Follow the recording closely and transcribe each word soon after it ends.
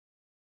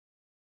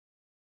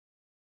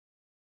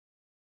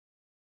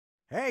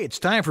Hey, it's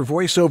time for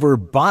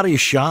VoiceOver Body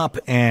Shop,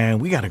 and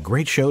we got a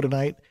great show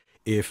tonight.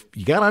 If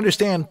you got to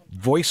understand,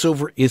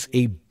 VoiceOver is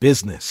a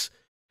business,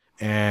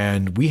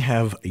 and we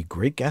have a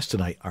great guest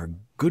tonight. Our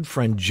good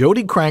friend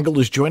Jodi Krangle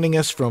is joining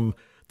us from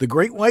the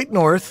Great White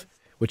North,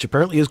 which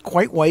apparently is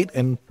quite white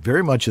and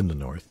very much in the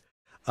north.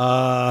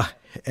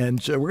 And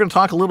so we're going to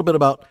talk a little bit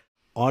about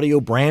audio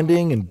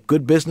branding and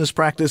good business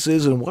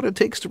practices and what it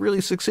takes to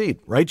really succeed.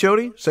 Right,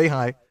 Jodi? Say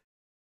hi.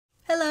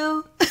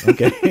 Hello.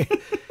 Okay.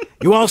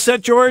 You all set,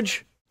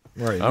 George?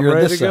 Right, I'm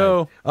ready to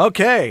go.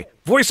 Okay.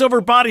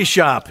 VoiceOver Body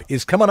Shop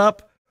is coming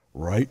up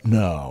right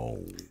now.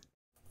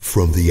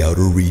 From the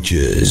outer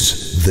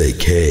reaches, they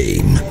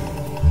came,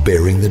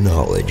 bearing the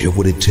knowledge of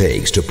what it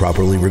takes to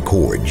properly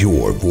record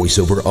your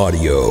voiceover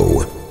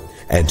audio.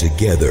 And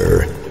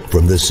together,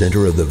 from the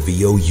center of the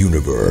VO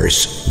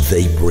universe,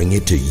 they bring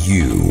it to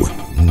you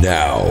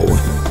now.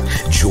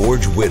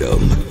 George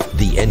Whittam,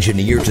 the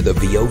engineer to the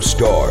VO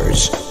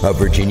stars, a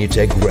Virginia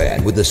Tech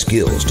grad with the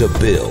skills to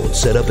build,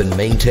 set up, and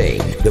maintain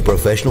the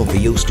professional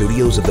VO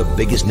studios of the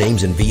biggest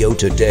names in VO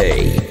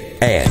today.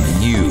 And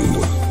you,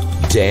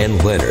 Dan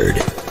Leonard,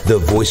 the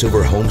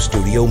voiceover home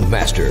studio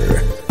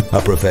master,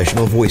 a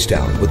professional voice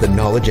talent with the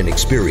knowledge and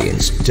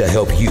experience to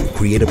help you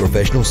create a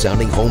professional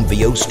sounding home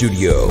VO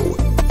studio.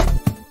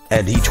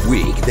 And each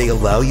week, they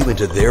allow you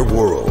into their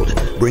world,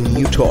 bringing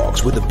you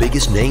talks with the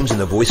biggest names in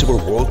the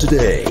voiceover world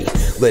today,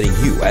 letting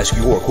you ask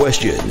your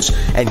questions,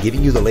 and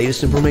giving you the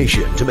latest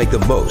information to make the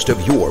most of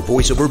your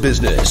voiceover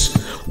business.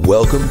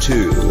 Welcome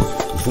to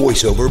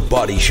VoiceOver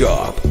Body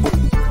Shop.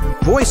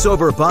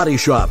 VoiceOver Body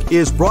Shop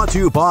is brought to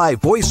you by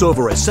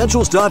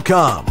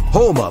VoiceOverEssentials.com,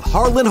 home of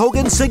Harlan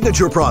Hogan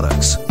signature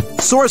products,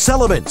 Source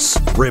Elements,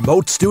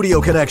 remote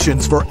studio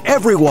connections for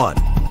everyone,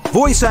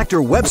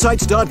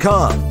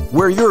 VoiceActorWebsites.com,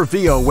 where your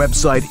VO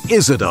website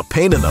isn't a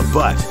pain in the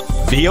butt.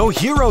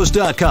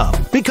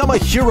 VOHeroes.com. Become a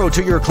hero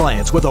to your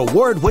clients with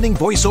award-winning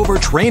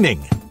voiceover training.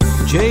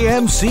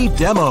 JMC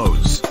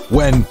Demos,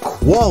 when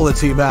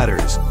quality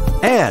matters.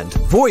 And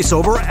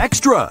VoiceOver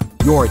Extra,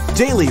 your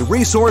daily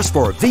resource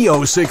for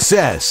VO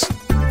success.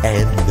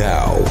 And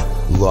now,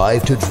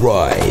 live to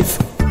drive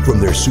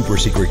from their super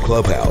secret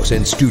clubhouse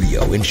and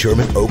studio in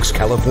Sherman Oaks,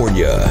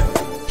 California.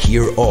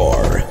 Here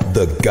are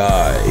the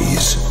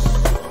guys.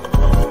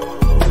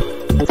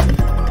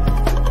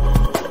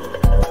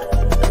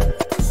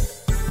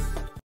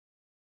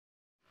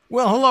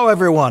 Well, hello,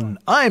 everyone.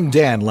 I'm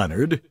Dan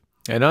Leonard.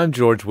 And I'm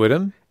George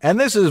Whittam. And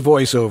this is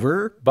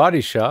VoiceOver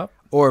Body Shop.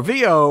 Or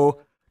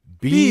VOBS.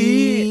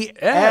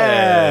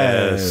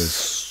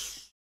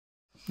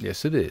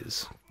 Yes, it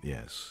is.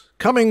 Yes.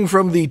 Coming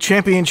from the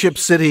championship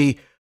city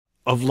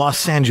of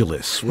Los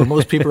Angeles, where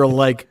most people are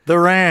like, the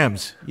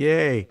Rams.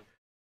 Yay.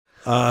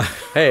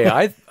 Hey,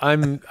 I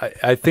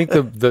think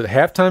the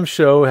halftime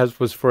show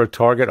was for a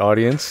target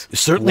audience. It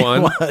certainly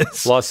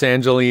was. Los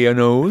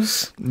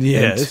Angelinos.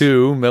 Yes. And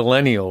 2,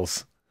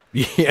 millennials.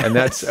 Yeah. And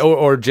that's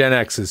or Gen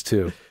X's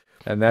too.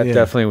 And that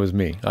definitely was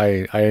me.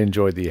 I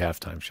enjoyed the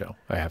halftime show,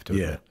 I have to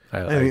admit.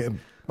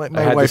 My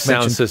I had the wife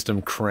sound mentioned,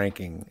 system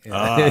cranking.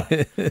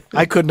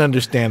 I couldn't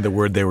understand the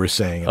word they were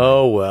saying.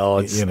 Oh well,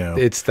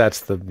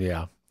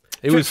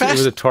 It was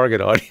a target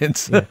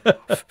audience. Yeah.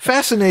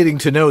 Fascinating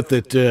to note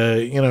that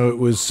it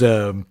was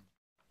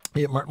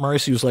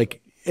Marcy was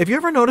like, have you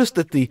ever noticed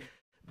that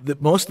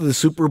that most of the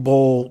Super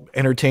Bowl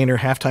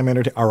halftime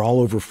entertainer are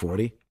all over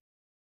 40?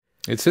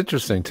 It's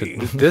interesting.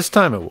 This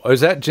time,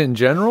 is that in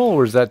general,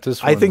 or is that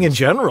this one? I think in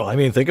general. I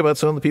mean, think about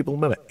some of the people in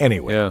a minute.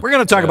 Anyway, we're going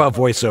to talk about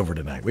voiceover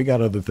tonight. We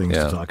got other things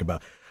to talk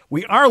about.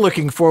 We are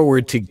looking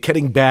forward to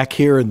getting back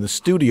here in the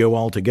studio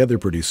all together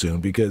pretty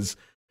soon, because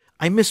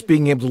I miss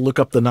being able to look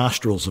up the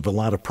nostrils of a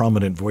lot of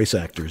prominent voice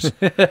actors.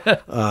 Make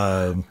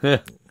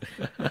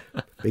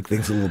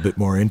things a little bit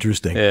more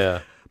interesting.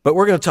 Yeah. But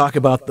we're going to talk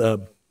about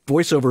the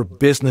voiceover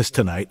business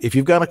tonight. If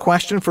you've got a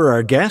question for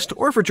our guest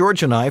or for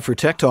George and I for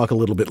Tech Talk a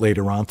little bit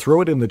later on, throw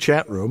it in the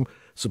chat room.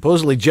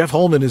 Supposedly Jeff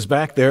Holman is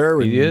back there.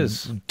 And he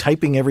is.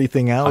 Typing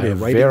everything out. I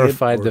have writing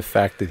verified the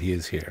fact that he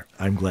is here.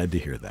 I'm glad to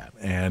hear that.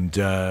 And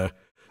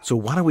so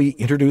why don't we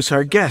introduce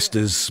our guest,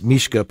 as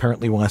Mishka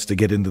apparently wants to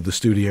get into the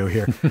studio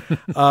here.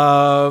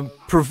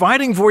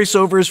 Providing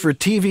voiceovers for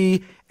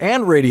TV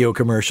and radio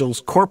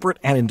commercials, corporate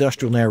and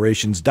industrial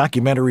narrations,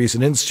 documentaries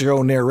and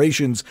in-show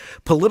narrations,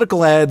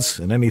 political ads,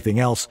 and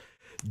anything else.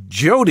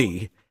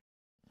 Jodi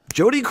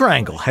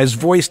Krangle has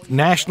voiced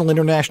national and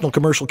international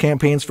commercial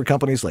campaigns for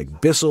companies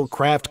like Bissell,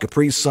 Kraft,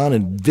 Capri Sun,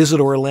 and Visit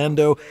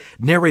Orlando,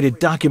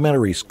 narrated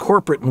documentaries,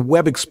 corporate and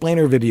web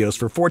explainer videos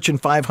for Fortune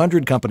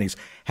 500 companies,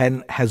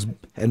 and has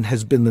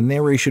been the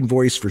narration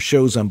voice for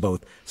shows on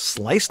both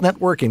Slice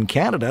Network in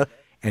Canada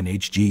and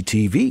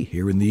HGTV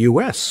here in the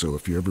U.S. So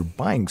if you're ever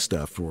buying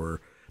stuff,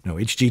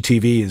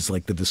 HGTV is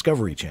like the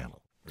Discovery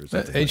Channel.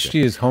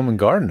 HG is Home and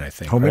Garden, I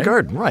think. Home and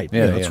Garden, right.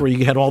 Yeah, that's where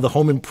you had all the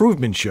home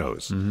improvement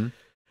shows. Mm-hmm.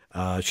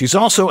 She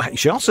also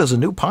has a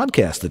new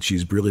podcast that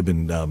she's really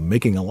been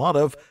making a lot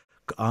of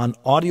on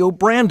audio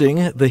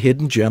branding, the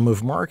hidden gem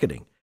of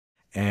marketing.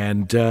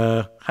 And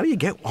how do you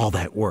get all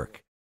that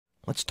work?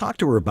 Let's talk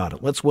to her about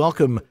it. Let's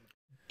welcome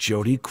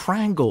Jodi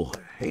Krangle.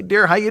 Hey,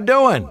 dear, how you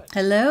doing?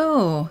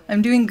 Hello.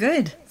 I'm doing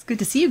good. It's good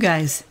to see you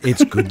guys.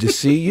 It's good to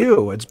see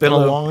you. It's been a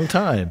long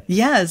time.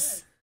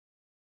 Yes.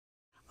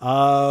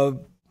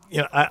 I'm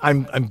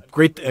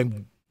great.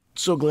 I'm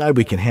so glad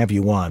we can have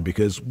you on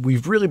because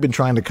we've really been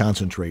trying to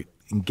concentrate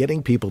in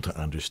getting people to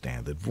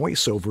understand that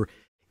voiceover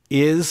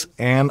is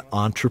an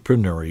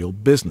entrepreneurial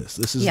business.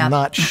 This is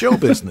not show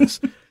business.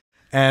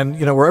 And,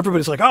 where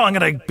everybody's like, oh, I'm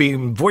going to be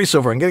in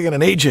voiceover. I'm going to get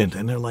an agent.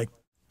 And they're like,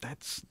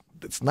 that's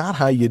not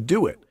how you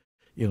do it.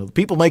 The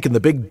people making the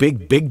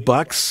big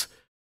bucks,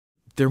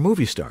 they're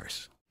movie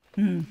stars.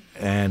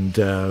 And,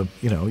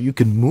 you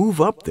can move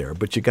up there,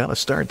 but you got to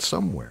start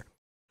somewhere.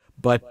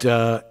 But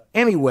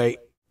anyway,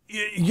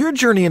 your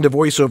journey into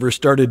voiceover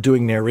started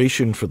doing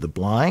narration for the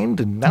blind,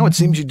 and now it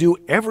seems you do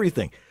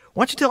everything.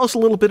 Why don't you tell us a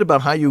little bit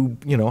about how you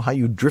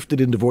drifted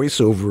into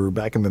voiceover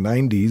back in the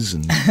 90s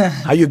and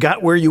how you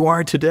got where you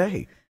are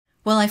today?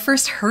 Well, I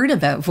first heard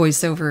about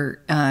voiceover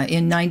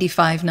in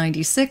 95,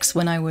 96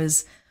 when I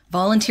was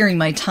volunteering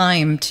my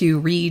time to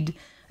read,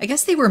 I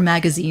guess they were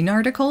magazine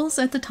articles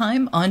at the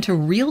time, onto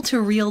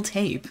reel-to-reel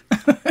tape.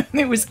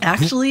 It was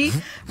actually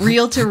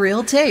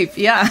reel-to-reel tape,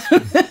 yeah.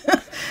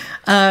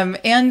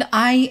 And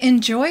I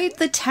enjoyed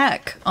the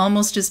tech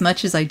almost as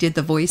much as I did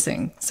the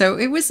voicing. So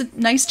it was a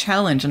nice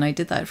challenge, and I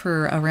did that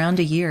for around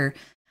a year.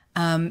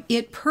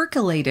 It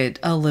percolated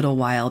a little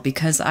while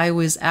because I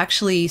was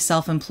actually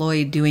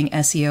self-employed doing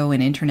SEO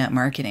and internet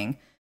marketing.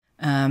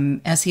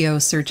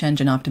 SEO, search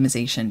engine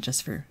optimization,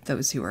 just for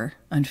those who are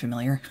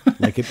unfamiliar.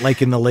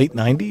 like in the late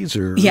 90s?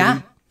 Or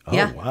Yeah. Oh,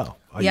 yeah. Wow.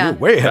 You're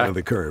way ahead of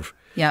the curve.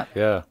 Yeah.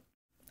 Yeah.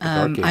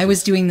 I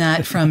was doing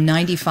that from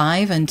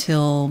 95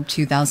 until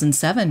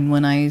 2007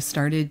 when I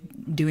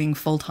started doing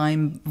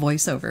full-time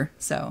voiceover.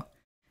 So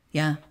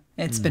yeah,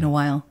 it's been a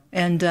while.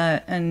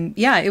 And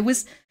yeah, it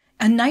was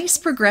a nice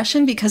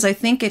progression because I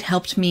think it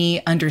helped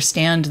me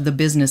understand the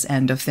business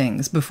end of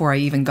things before I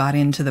even got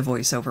into the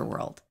voiceover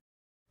world.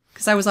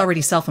 Because I was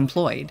already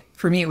self-employed.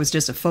 For me, it was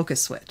just a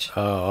focus switch.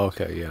 Oh,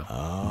 okay. Yeah.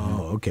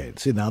 Oh, okay.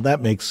 See, now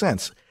that makes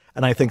sense.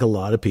 And I think a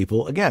lot of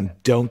people, again,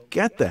 don't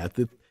get that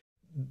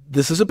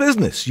this is a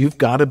business. You've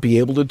got to be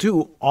able to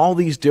do all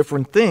these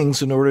different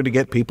things in order to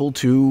get people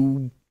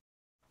to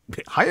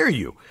hire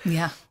you.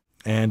 Yeah.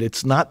 And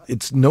it's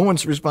no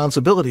one's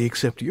responsibility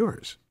except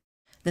yours.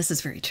 This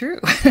is very true.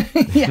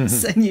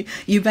 Yes. And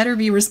you better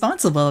be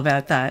responsible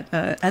about that.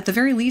 At the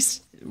very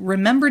least,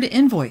 remember to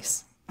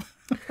invoice.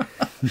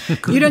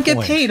 You don't get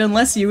paid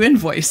unless you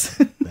invoice.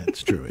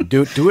 That's true. And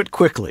do it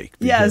quickly.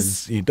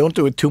 Yes. You don't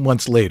do it 2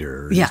 months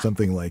later or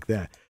something like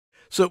that.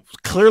 So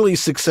clearly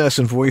success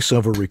in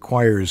voiceover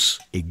requires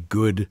a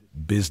good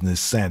business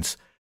sense.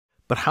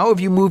 But how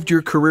have you moved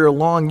your career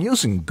along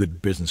using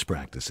good business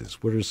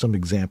practices? What are some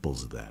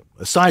examples of that?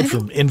 Aside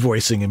from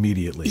invoicing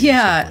immediately and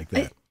stuff like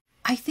that.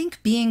 I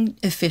think being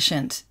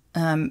efficient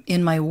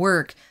in my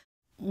work,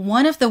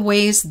 one of the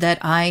ways that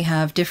I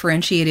have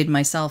differentiated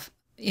myself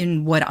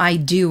in what I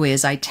do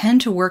is I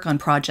tend to work on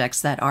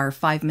projects that are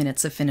 5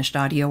 minutes of finished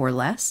audio or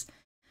less.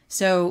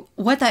 So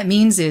what that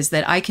means is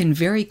that I can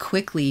very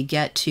quickly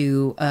get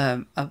to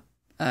a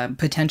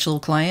potential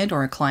client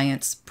or a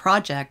client's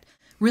project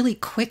really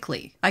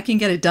quickly. I can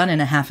get it done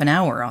in a half an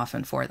hour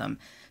often for them.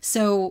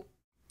 So,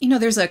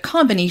 there's a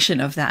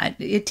combination of that.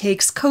 It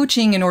takes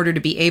coaching in order to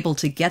be able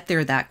to get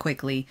there that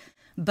quickly,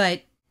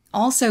 but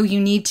also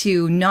you need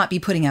to not be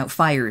putting out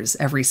fires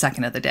every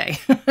second of the day.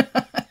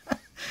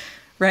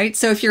 Right?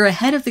 So if you're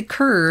ahead of the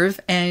curve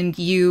and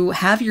you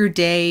have your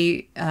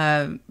day,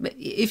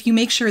 if you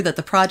make sure that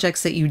the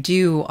projects that you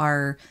do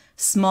are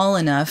small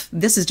enough,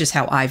 this is just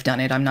how I've done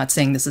it. I'm not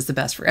saying this is the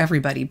best for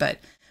everybody, but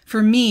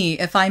for me,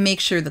 if I make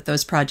sure that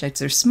those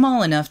projects are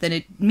small enough, then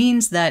it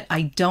means that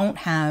I don't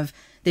have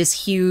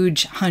this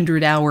huge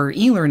 100-hour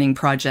e-learning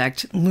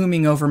project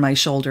looming over my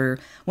shoulder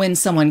when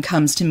someone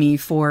comes to me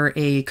for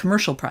a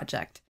commercial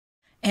project.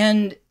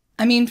 And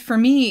I mean, for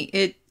me,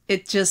 it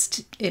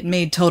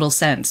made total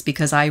sense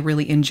because I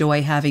really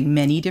enjoy having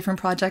many different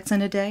projects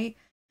in a day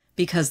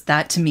because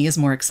that to me is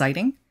more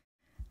exciting.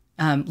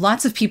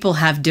 Lots of people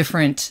have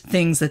different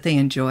things that they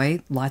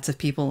enjoy. Lots of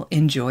people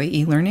enjoy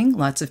e-learning.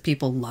 Lots of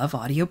people love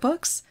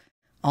audiobooks.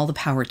 All the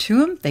power to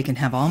them. They can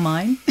have all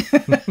mine.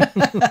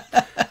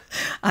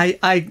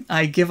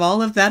 I give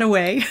all of that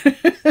away.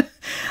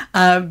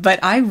 But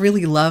I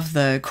really love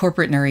the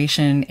corporate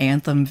narration,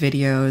 anthem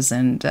videos,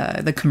 and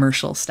the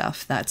commercial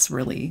stuff. That's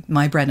really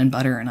my bread and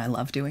butter, and I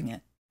love doing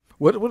it.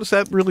 What does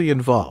that really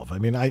involve? I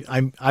mean,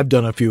 I've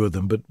done a few of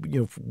them, but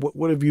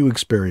what have you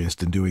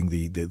experienced in doing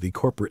the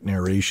corporate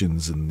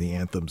narrations and the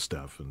anthem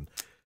stuff? And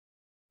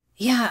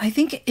yeah, I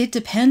think it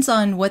depends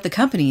on what the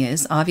company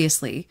is.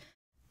 Obviously,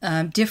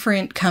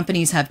 different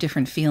companies have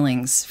different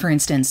feelings. For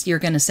instance, you're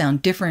going to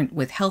sound different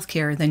with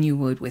healthcare than you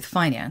would with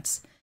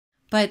finance.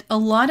 But a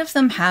lot of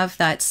them have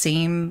that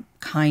same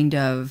kind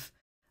of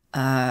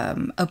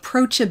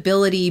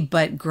approachability,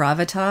 but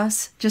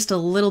gravitas, just a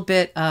little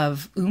bit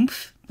of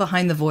oomph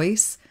behind the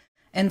voice.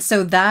 And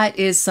so that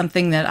is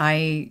something that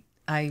I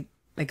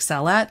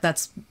excel at.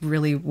 That's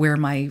really where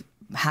my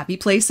happy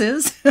place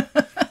is.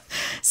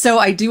 So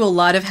I do a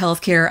lot of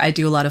healthcare. I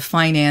do a lot of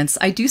finance.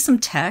 I do some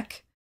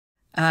tech.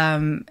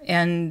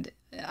 And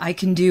I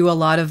can do a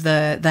lot of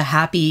the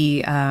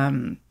happy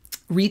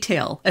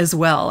retail as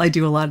well. I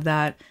do a lot of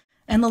that.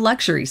 And the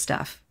luxury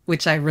stuff,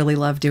 which I really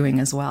love doing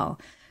as well.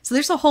 So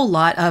there's a whole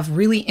lot of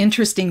really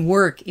interesting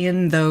work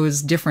in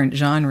those different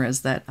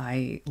genres that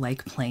I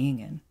like playing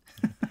in.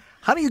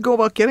 How do you go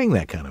about getting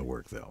that kind of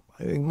work, though?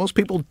 I think most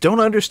people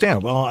don't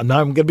understand. Well, now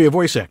I'm going to be a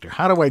voice actor.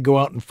 How do I go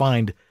out and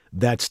find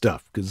that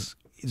stuff? Because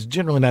it's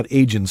generally not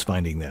agents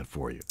finding that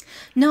for you.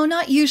 No,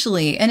 not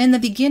usually. And in the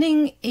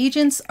beginning,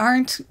 agents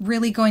aren't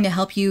really going to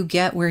help you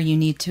get where you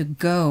need to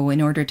go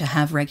in order to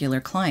have regular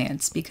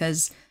clients,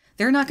 because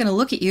they're not going to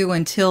look at you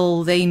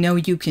until they know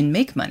you can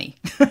make money,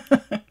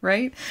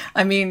 right?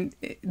 I mean,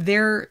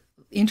 they're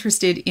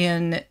interested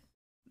in,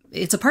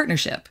 it's a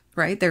partnership,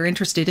 right? They're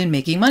interested in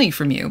making money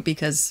from you,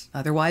 because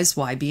otherwise,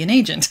 why be an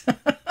agent?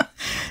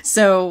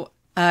 So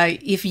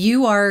if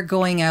you are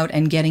going out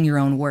and getting your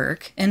own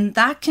work, and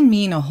that can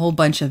mean a whole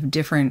bunch of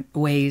different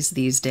ways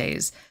these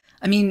days.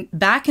 I mean,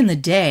 back in the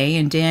day,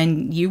 and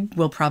Dan, you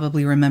will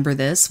probably remember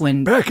this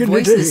when back in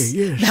the day,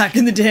 yes. Back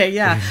in the day,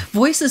 yeah.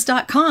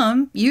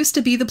 Voices.com used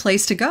to be the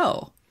place to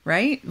go,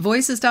 right?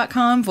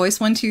 Voices.com,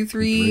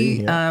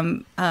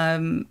 Voice123,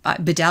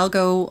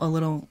 Bidalgo a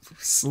little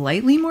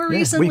slightly more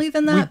recently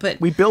than that. But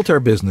we built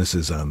our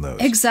businesses on those.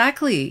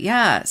 Exactly,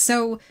 yeah.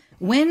 So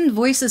when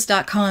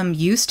Voices.com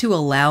used to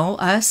allow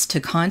us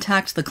to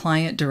contact the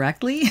client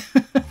directly,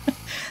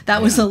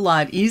 that was a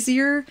lot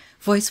easier.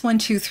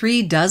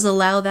 Voice123 does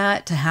allow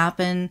that to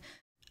happen.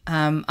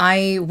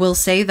 I will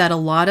say that a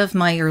lot of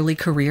my early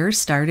career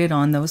started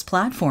on those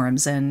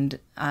platforms, and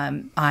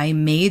I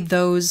made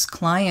those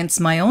clients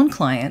my own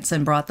clients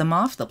and brought them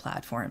off the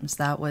platforms.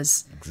 That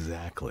was...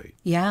 Exactly.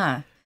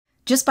 Yeah.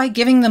 Just by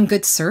giving them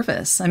good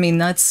service. I mean,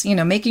 that's,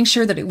 making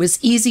sure that it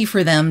was easy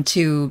for them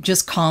to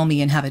just call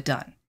me and have it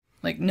done.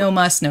 Like, no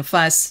muss, no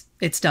fuss.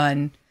 It's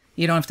done.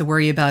 You don't have to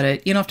worry about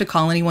it. You don't have to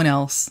call anyone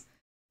else.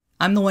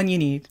 I'm the one you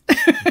need.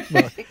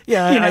 Well,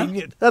 yeah,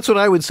 that's what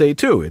I would say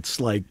too.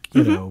 It's like,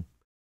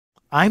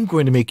 I'm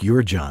going to make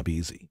your job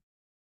easy.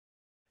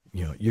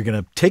 You're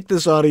going to take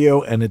this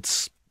audio and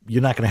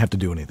you're not going to have to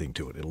do anything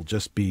to it. It'll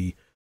just be,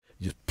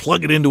 just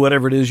plug it into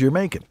whatever it is you're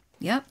making.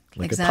 Yep,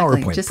 like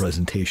exactly. a PowerPoint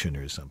presentation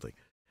or something.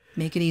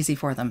 Make it easy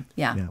for them.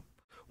 Yeah.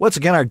 Once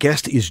again, our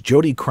guest is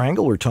Jodi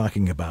Krangle. We're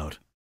talking about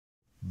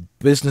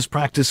business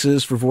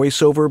practices for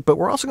voiceover, but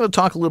we're also going to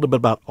talk a little bit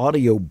about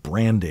audio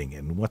branding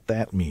and what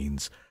that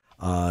means.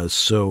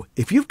 So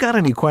if you've got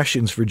any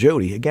questions for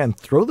Jodi, again,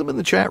 throw them in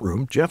the chat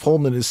room. Jeff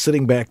Holman is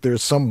sitting back there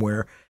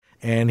somewhere,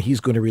 and he's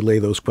going to relay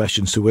those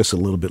questions to us a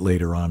little bit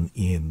later on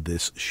in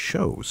this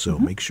show. So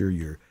make sure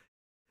you're,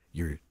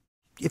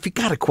 if you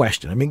got a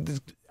question, I mean,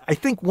 I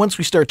think once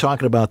we start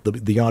talking about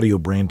the audio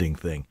branding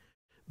thing,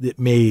 it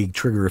may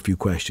trigger a few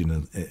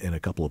questions in a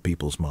couple of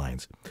people's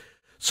minds.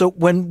 So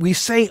when we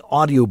say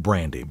audio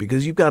branding,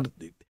 because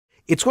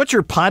it's what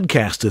your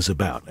podcast is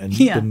about, and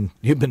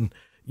you've been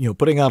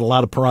putting out a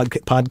lot of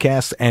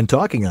podcasts and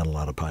talking on a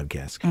lot of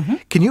podcasts.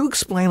 Can you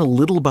explain a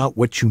little about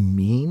what you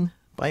mean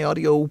by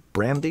audio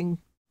branding?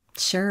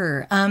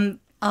 Sure.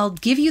 I'll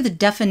give you the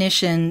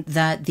definition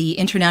that the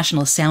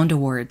International Sound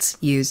Awards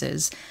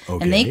uses.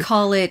 Okay. And they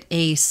call it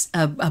a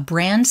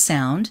brand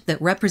sound that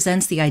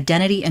represents the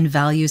identity and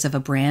values of a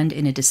brand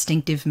in a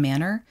distinctive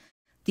manner.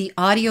 The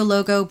audio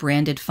logo,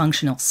 branded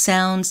functional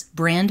sounds,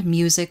 brand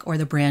music, or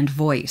the brand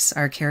voice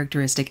are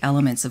characteristic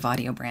elements of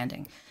audio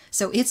branding.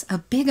 So it's a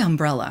big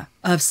umbrella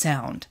of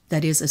sound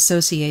that is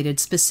associated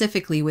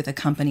specifically with a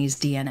company's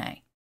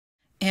DNA.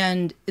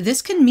 And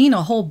this can mean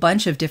a whole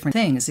bunch of different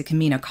things. It can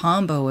mean a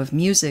combo of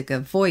music,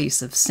 of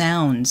voice, of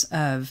sounds,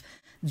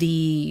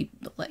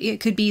 it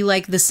could be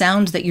like the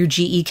sound that your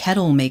GE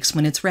kettle makes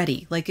when it's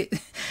ready. Like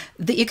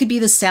it could be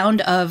the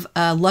sound of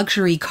a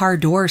luxury car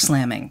door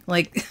slamming.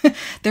 Like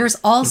there's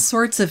all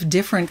sorts of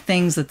different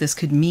things that this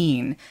could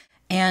mean.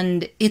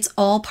 And it's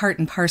all part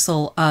and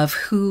parcel of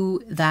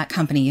who that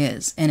company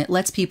is. And it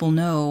lets people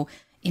know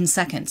in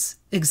seconds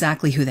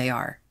exactly who they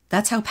are.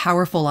 That's how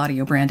powerful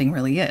audio branding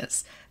really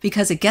is,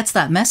 because it gets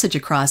that message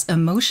across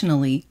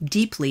emotionally,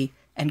 deeply,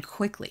 and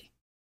quickly.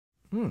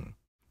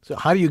 So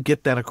how do you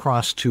get that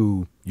across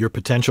to your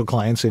potential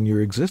clients and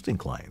your existing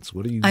clients?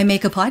 What do you? I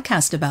make a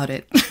podcast about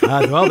it.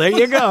 Well, there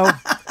you go.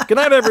 Good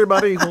night,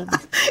 everybody.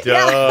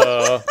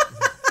 Duh.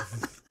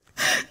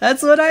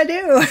 That's what I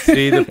do.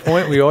 See, the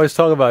point we always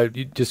talk about,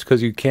 just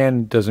because you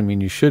can doesn't mean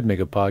you should make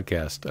a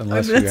podcast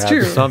unless you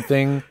have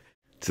something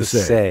to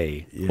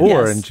say. Yeah.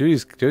 Or in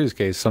Jodi's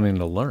case, something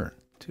to learn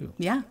too.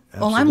 Yeah. Absolutely.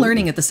 Well, I'm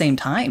learning at the same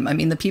time. I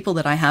mean, the people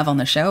that I have on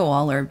the show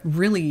all are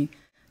really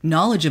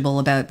knowledgeable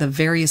about the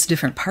various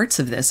different parts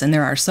of this, and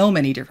there are so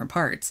many different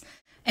parts.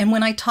 And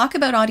when I talk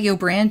about audio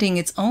branding,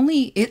 it's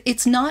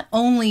not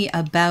only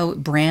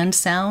about brand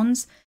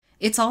sounds,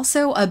 it's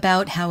also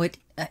about how it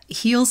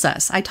heals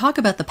us. I talk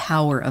about the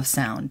power of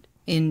sound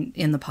in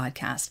the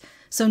podcast.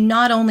 So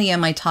not only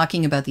am I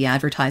talking about the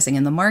advertising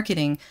and the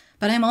marketing,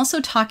 but I'm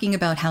also talking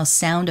about how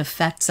sound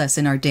affects us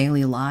in our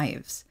daily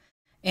lives.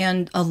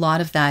 And a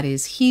lot of that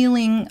is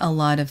healing. A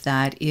lot of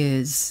that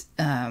is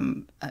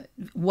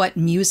what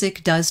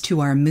music does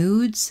to our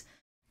moods.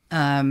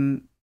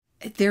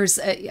 There's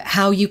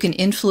how you can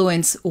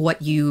influence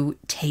what you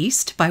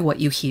taste by what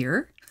you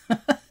hear.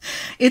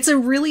 It's a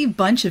really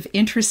bunch of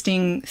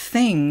interesting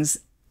things.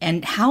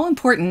 And how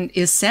important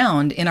is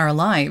sound in our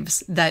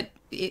lives that,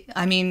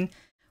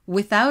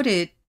 without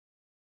it,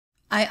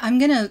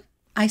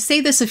 I say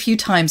this a few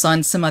times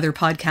on some other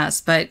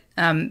podcasts, but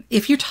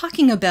if you're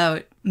talking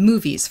about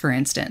movies, for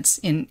instance,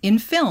 in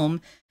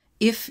film,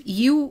 if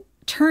you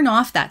turn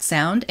off that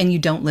sound and you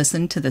don't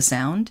listen to the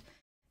sound,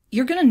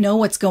 you're going to know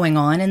what's going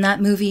on in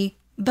that movie,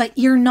 but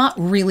you're not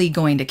really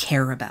going to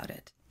care about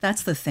it.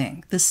 That's the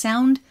thing. The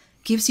sound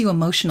gives you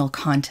emotional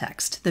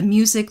context. The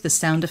music, the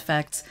sound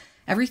effects,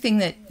 everything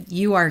that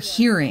you are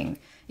hearing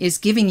is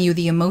giving you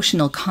the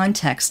emotional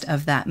context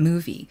of that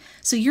movie.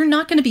 So you're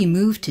not going to be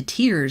moved to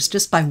tears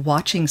just by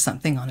watching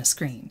something on a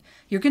screen.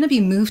 You're going to be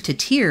moved to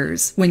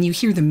tears when you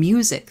hear the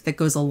music that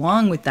goes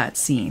along with that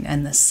scene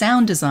and the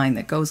sound design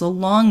that goes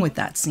along with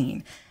that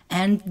scene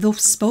and the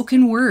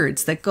spoken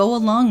words that go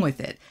along with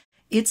it.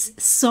 It's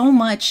so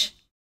much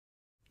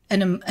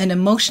an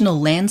emotional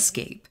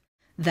landscape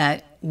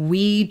that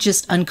we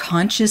just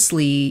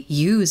unconsciously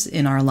use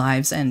in our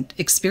lives and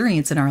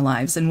experience in our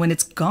lives. And when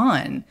it's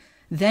gone,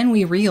 then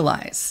we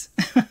realize.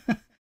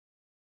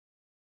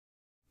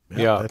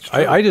 Yeah,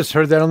 I just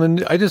heard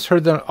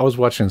that I was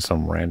watching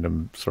some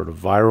random sort of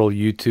viral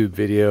YouTube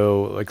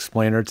video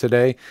explainer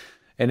today,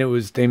 and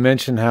they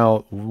mentioned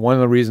how one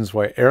of the reasons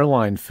why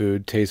airline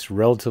food tastes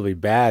relatively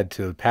bad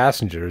to the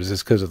passengers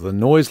is because of the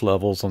noise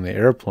levels on the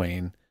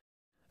airplane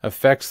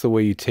affects the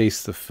way you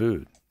taste the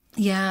food.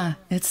 Yeah,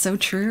 it's so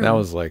true. And I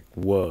was like,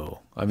 whoa.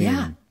 I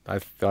mean, I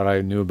thought I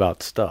knew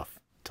about stuff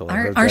till I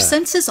heard our that.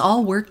 senses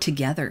all work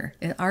together.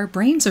 Our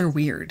brains are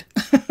weird.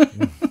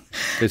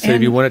 They say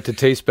if you want it to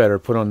taste better,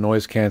 put on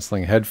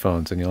noise-canceling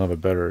headphones and you'll have a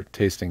better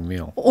tasting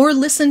meal. Or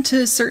listen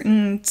to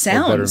certain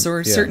sounds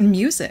or certain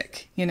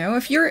music. You know,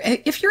 if you're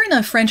in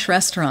a French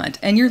restaurant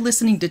and you're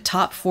listening to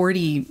top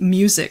 40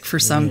 music for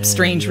some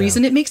strange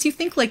reason, it makes you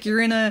think like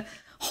you're in a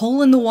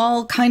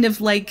hole-in-the-wall kind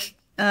of like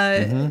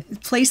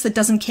place that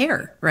doesn't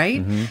care,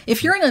 right?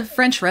 If you're in a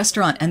French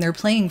restaurant and they're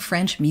playing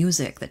French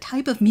music, the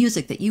type of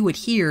music that you would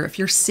hear if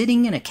you're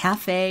sitting in a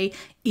cafe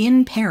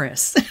in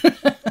Paris,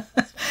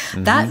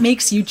 that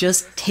makes you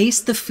just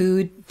taste the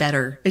food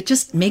better. It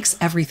just makes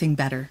everything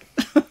better.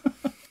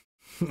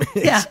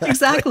 Yeah,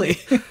 exactly.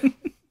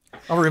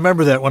 I'll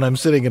remember that when I'm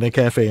sitting in a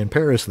cafe in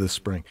Paris this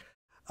spring.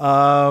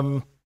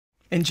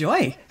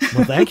 Enjoy.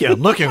 Well, thank you.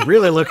 I'm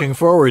really looking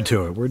forward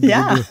to it.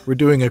 We're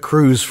doing a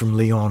cruise from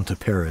Lyon to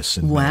Paris.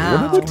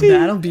 Wow,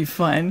 that'll be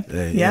fun.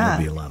 It'll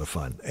be a lot of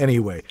fun.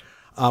 Anyway,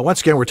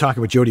 once again, we're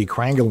talking with Jodi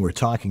Krangle. We're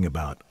talking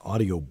about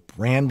audio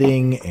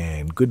branding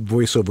and good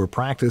voiceover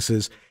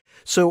practices.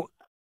 So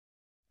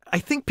I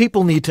think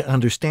people need to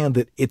understand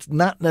that it's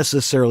not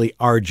necessarily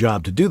our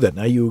job to do that.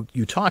 Now, you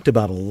talked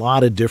about a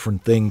lot of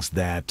different things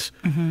that,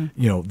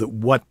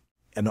 what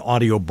an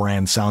audio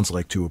brand sounds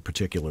like to a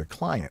particular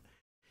client.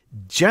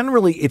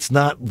 Generally, it's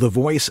not the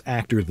voice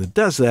actor that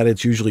does that.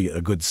 It's usually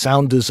a good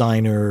sound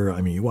designer.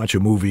 I mean, you watch a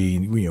movie,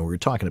 we're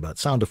talking about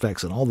sound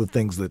effects and all the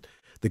things that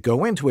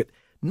go into it.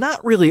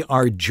 Not really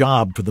our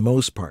job for the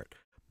most part.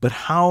 But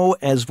how,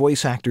 as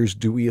voice actors,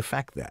 do we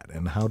affect that?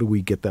 And how do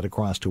we get that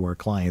across to our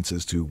clients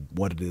as to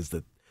what it is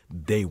that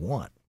they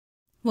want?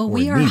 Well,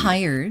 we are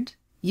hired,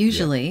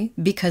 usually,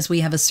 because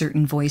we have a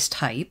certain voice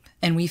type,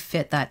 and we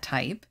fit that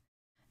type.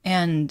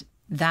 And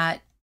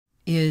that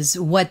is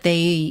what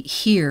they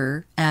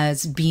hear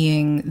as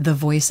being the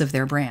voice of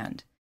their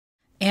brand.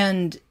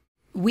 And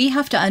we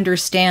have to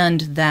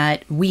understand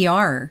that we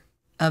are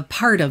a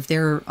part of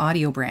their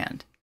audio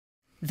brand.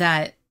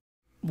 That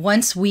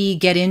once we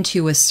get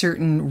into a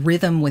certain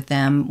rhythm with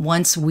them,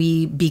 once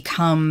we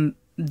become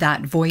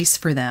that voice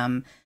for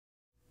them,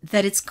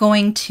 that it's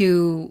going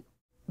to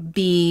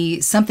be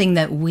something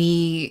that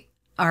we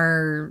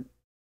are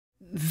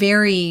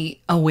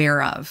very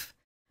aware of.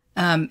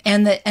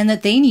 And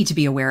that they need to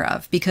be aware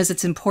of, because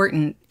it's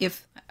important.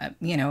 If,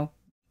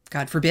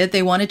 God forbid,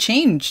 they want to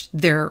change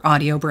their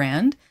audio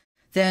brand,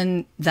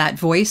 then that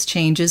voice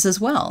changes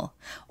as well,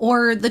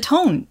 or the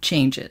tone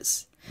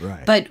changes.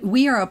 Right. But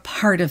we are a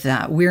part of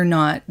that. We're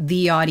not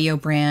the audio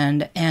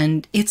brand,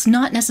 and it's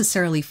not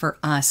necessarily for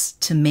us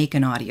to make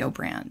an audio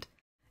brand.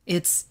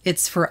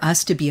 It's for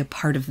us to be a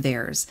part of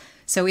theirs.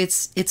 So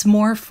it's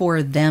more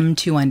for them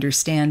to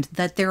understand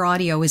that their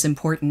audio is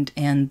important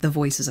and the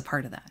voice is a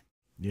part of that.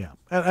 Yeah,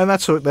 and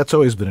that's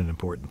always been an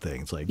important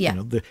thing. It's like,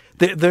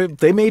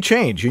 they may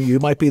change. You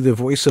might be the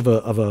voice of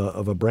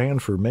a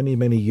brand for many,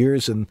 many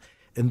years, and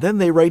then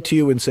they write to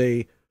you and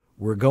say,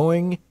 "We're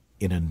going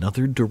in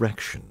another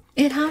direction."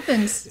 It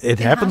happens. It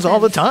happens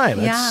all the time.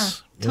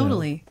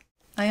 Totally.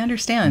 I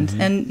understand,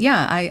 and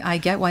I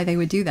get why they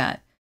would do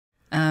that.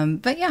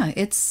 But yeah,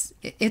 it's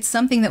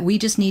something that we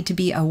just need to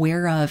be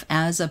aware of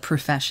as a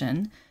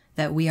profession,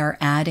 that we are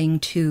adding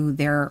to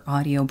their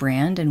audio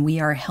brand, and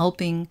we are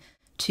helping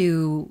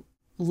to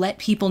let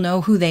people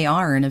know who they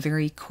are in a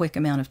very quick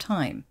amount of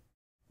time.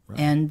 Right.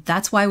 And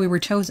that's why we were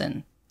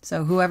chosen.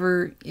 So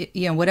whoever,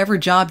 whatever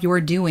job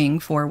you're doing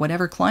for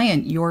whatever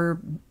client you're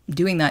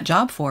doing that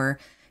job for,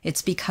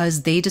 it's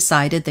because they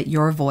decided that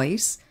your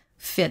voice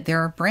fit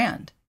their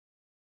brand.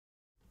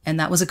 And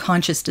that was a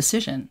conscious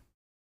decision.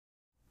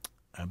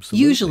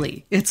 Absolutely.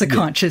 Usually it's a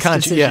conscious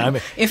decision. Yeah, I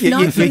mean, if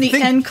not from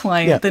the end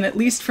client, then at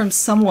least from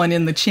someone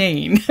in the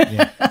chain.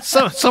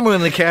 So someone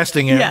in the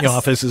casting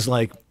office is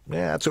like,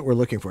 yeah, that's what we're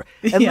looking for.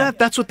 And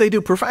that's what they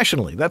do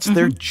professionally. That's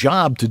their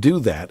job to do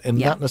that. And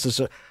not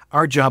necessarily,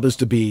 our job is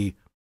to be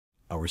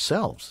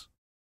ourselves.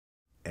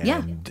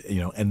 And,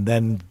 and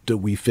then do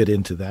we fit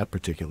into that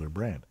particular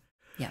brand?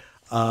 Yeah.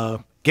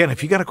 Again,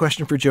 if you got a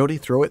question for Jodi,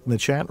 throw it in the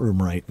chat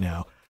room right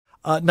now.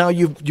 Now,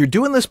 you're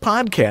doing this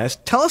podcast.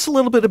 Tell us a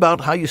little bit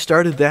about how you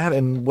started that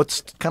and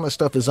what kind of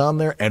stuff is on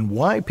there and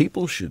why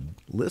people should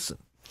listen.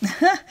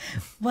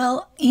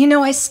 Well,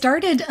 I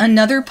started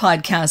another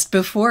podcast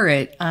before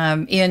it.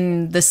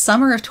 In the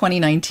summer of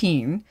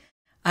 2019,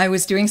 I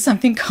was doing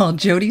something called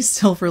Jodi's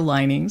Silver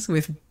Linings,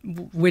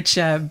 which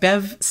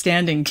Bev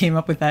Standing came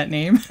up with that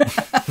name.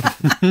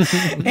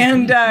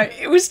 And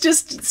it was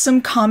just some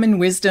common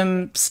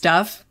wisdom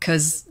stuff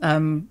because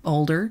I'm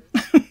older.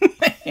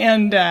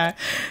 And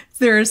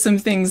there are some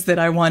things that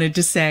I wanted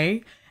to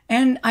say.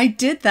 And I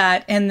did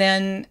that. And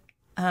then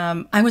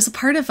I was a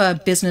part of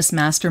a business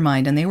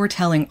mastermind, and they were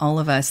telling all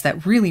of us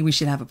that really we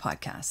should have a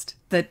podcast,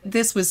 that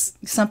this was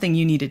something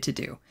you needed to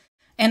do.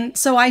 And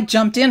so I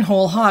jumped in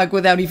whole hog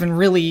without even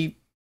really,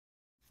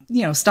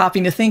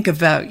 stopping to think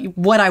about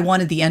what I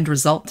wanted the end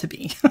result to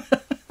be.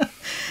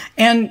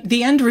 And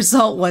the end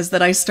result was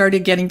that I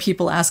started getting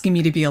people asking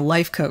me to be a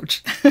life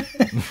coach.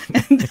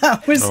 And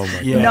that was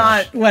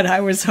not what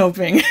I was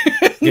hoping.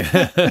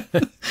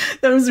 That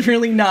was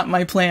really not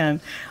my plan.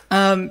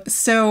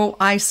 So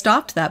I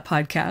stopped that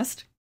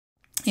podcast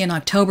in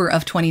October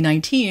of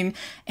 2019.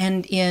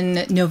 And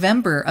in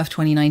November of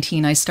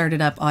 2019, I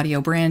started up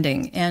Audio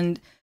Branding. And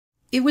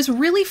it was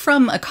really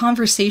from a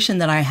conversation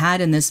that I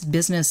had in this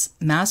business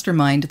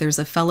mastermind. There's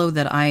a fellow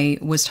that I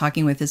was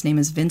talking with. His name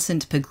is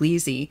Vincent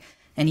Puglisi.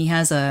 And he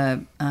has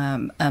a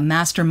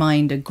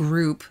mastermind, a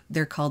group.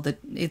 They're called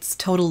it's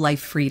Total Life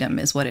Freedom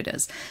is what it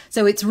is.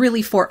 So it's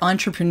really for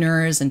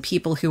entrepreneurs and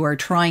people who are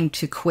trying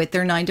to quit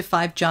their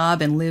 9-to-5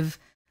 job and live,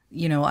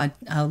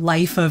 a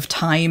life of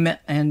time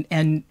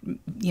and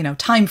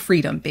time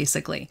freedom,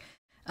 basically.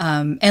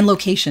 And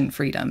location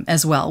freedom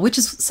as well, which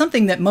is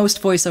something that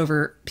most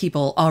voiceover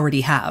people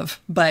already have,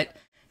 but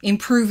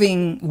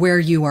improving where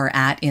you are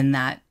at in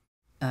that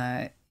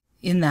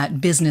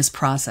business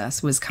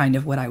process was kind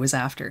of what I was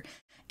after.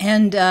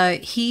 And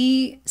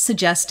he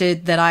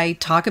suggested that I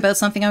talk about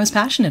something I was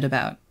passionate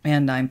about.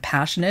 And I'm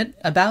passionate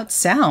about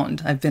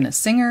sound. I've been a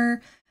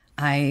singer.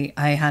 I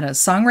had a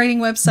songwriting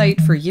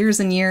website for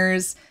years and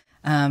years.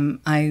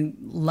 I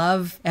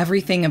love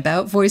everything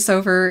about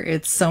voiceover.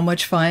 It's so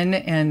much fun.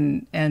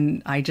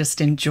 And I just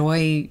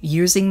enjoy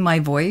using my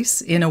voice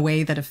in a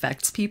way that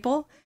affects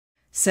people.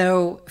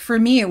 So for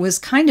me, it was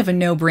kind of a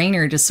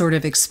no-brainer to sort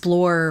of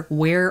explore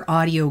where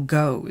audio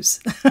goes.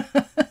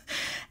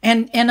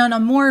 And on a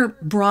more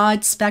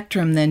broad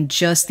spectrum than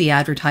just the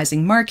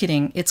advertising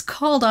marketing, it's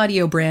called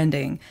audio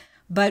branding.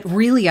 But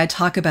really, I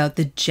talk about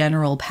the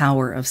general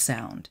power of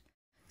sound.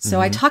 So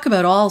I talk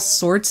about all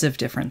sorts of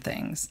different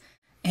things.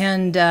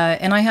 And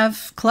I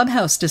have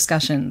Clubhouse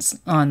discussions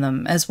on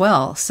them as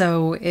well.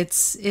 So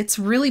it's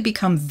really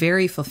become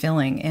very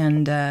fulfilling.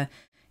 And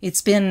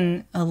it's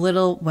been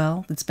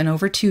it's been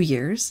over 2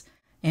 years,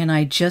 and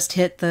I just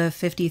hit the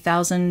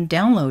 50,000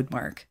 download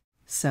mark.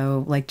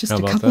 So just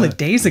a couple of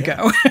days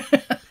ago.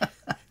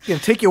 It'll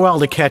take you a while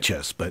to catch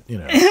us, but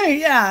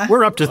yeah,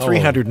 we're up to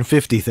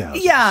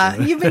 350,000. Yeah,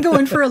 so. You've been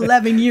going for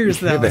 11 years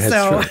though,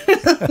 so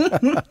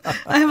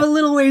I have a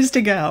little ways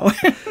to go.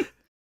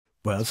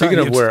 Well, speaking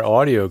of where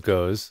audio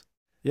goes,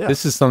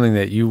 this is something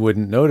that you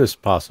wouldn't notice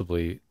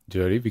possibly,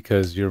 Jodi,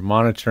 because you're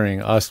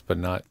monitoring us, but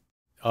not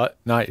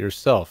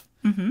yourself.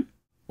 Mm-hmm.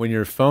 When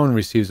your phone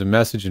receives a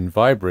message and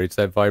vibrates,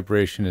 that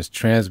vibration is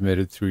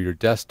transmitted through your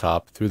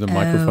desktop, through the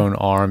microphone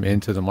arm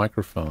into the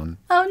microphone.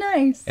 Oh,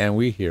 nice. And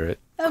we hear it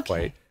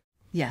quite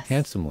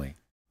handsomely.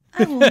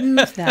 I will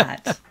move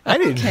that. I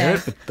didn't hear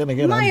it, but then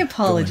again, my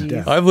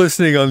apologies. I'm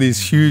listening on these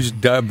huge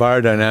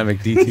biodynamic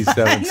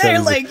DT7.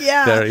 They're like,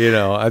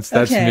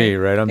 that's me,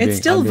 right? It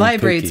still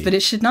vibrates, but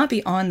it should not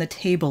be on the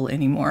table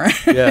anymore.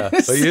 Yeah,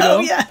 but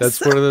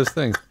that's one of those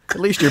things. At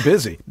least you're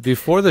busy.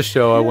 Before the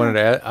show,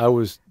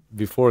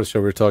 before the show,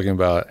 we were talking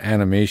about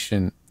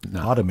automation.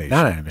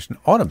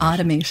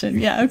 Automation.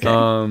 Yeah.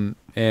 Okay.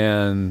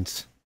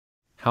 And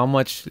how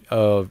much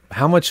of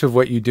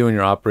what you do in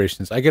your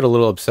operations? I get a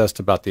little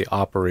obsessed about the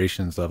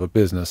operations of a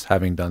business,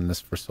 having done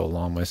this for so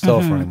long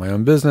myself, running my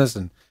own business,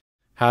 and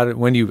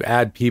when you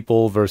add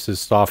people versus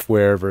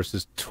software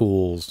versus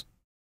tools,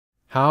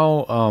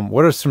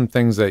 what are some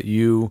things that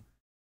you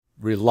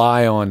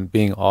rely on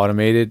being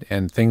automated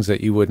and things that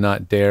you would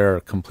not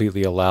dare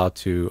completely allow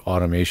to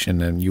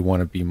automation and you want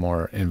to be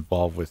more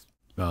involved with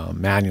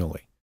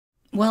manually?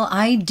 Well,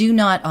 I do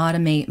not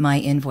automate my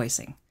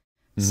invoicing.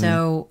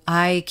 So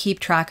I keep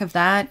track of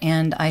that,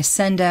 and I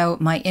send out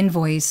my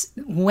invoice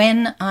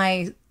when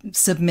I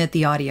submit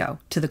the audio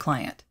to the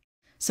client.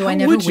 So I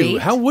never wait.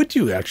 How would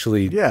you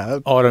actually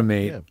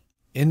automate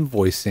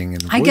invoicing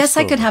and I guess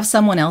I could have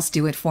someone else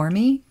do it for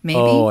me, maybe.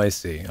 Oh, I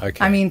see.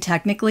 Okay. I mean,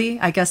 technically,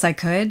 I guess I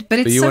could, but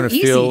it's you so wanna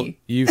easy.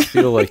 You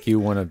feel like you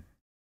want to,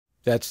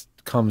 that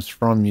comes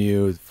from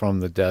you,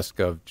 from the desk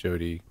of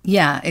Jodi.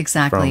 Yeah,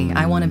 exactly.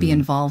 I want to be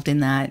involved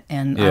in that,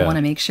 and I want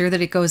to make sure that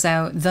it goes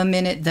out the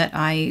minute that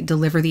I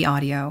deliver the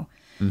audio.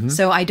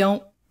 So I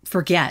don't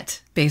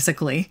forget,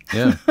 basically.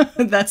 Yeah.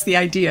 That's the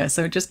idea.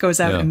 So it just goes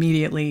out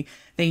immediately.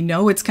 They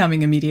know it's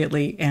coming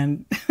immediately,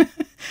 and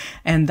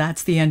and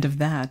that's the end of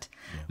that.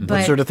 Yeah.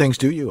 What sort of things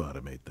do you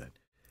automate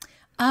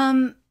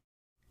then?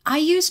 I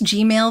use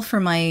Gmail for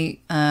my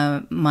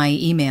my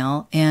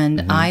email,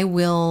 and I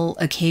will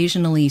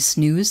occasionally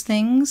snooze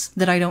things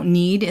that I don't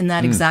need in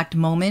that exact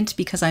moment,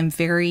 because I'm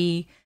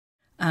very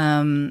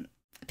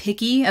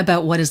picky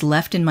about what is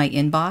left in my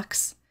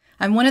inbox.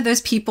 I'm one of those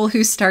people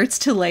who starts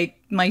to, like,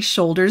 my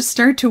shoulders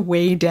start to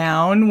weigh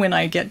down when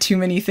I get too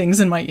many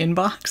things in my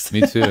inbox.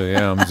 Me too.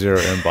 Yeah, I'm zero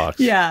inbox.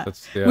 Yeah.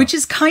 Which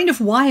is kind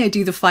of why I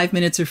do the 5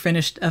 minutes or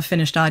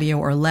finished audio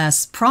or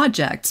less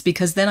projects,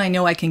 because then I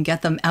know I can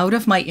get them out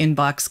of my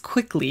inbox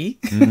quickly.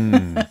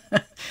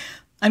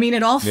 I mean,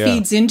 it all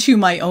feeds into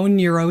my own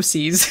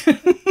neuroses.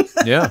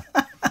 Yeah.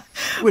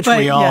 Which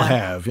we all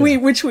have. Yeah.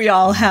 Which we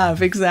all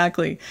have,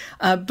 exactly.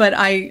 But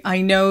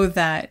I know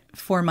that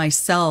for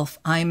myself,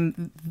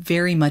 I'm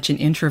very much an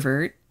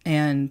introvert,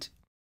 and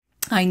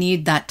I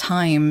need that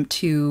time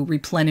to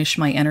replenish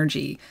my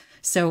energy.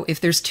 So if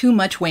there's too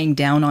much weighing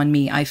down on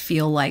me, I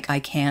feel like I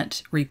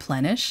can't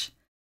replenish.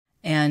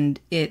 And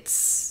it's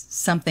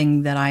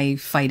something that I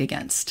fight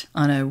against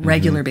on a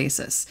regular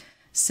basis.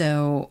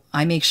 So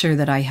I make sure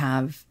that I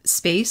have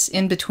space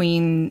in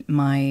between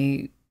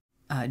my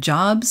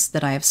jobs,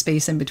 that I have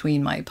space in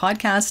between my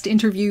podcast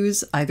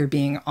interviews, either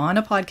being on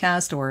a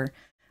podcast or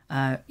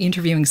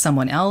interviewing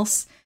someone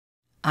else.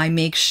 I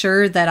make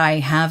sure that I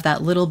have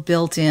that little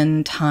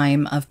built-in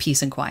time of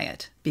peace and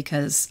quiet,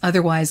 because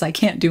otherwise I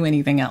can't do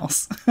anything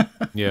else.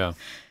 Yeah.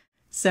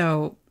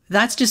 So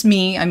that's just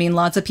me. I mean,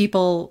 lots of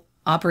people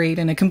operate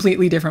in a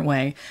completely different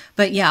way.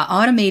 But yeah,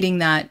 automating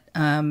that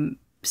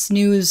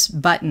snooze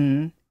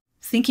button,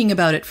 thinking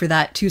about it for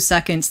that 2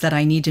 seconds that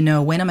I need to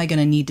know, when am I going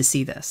to need to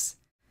see this?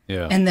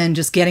 Yeah. And then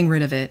just getting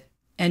rid of it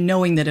and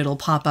knowing that it'll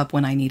pop up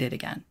when I need it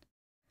again.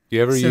 Do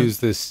you ever use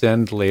this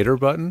send later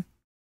button?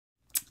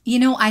 You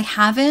know, I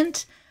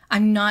haven't.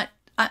 I'm not,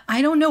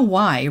 I don't know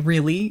why,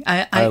 really.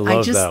 I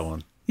love that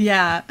one.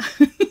 Yeah.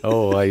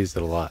 Oh, I use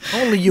it a lot.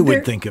 Only you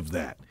would think of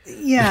that.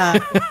 Yeah.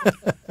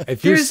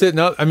 If you're sitting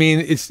up, I mean,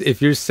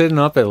 if you're sitting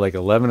up at like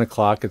 11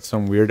 o'clock at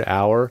some weird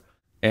hour,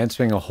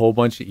 answering a whole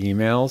bunch of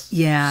emails.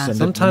 Yeah.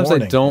 Sometimes I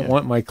don't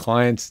want my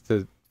clients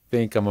to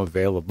think I'm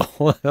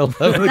available at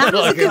 11 That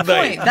o'clock is a good at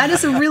night. point. That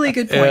is a really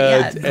good point.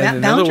 Yeah.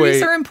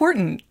 Boundaries are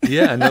important.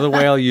 Yeah. Another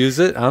way I'll use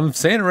it, I'm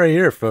saying it right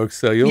here, folks,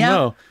 so you'll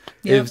know.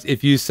 Yep.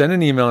 If you send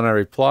an email and I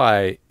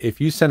reply, if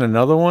you send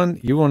another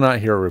one, you will not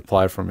hear a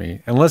reply from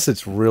me unless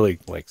it's really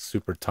like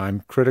super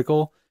time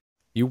critical.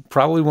 You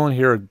probably won't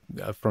hear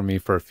from me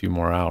for a few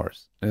more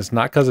hours. And it's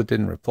not because it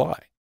didn't reply.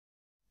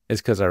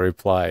 It's because I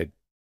replied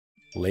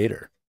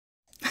later.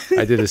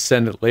 I did a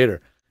send it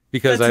later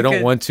because I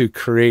don't want to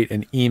create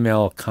an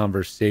email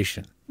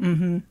conversation.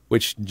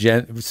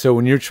 So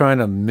when you're trying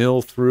to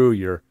mill through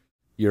your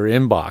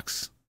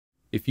inbox,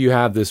 if you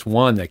have this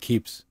one that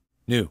keeps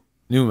new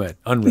read,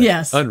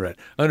 unread,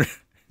 unread,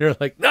 you're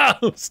like, no,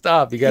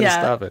 stop. You got to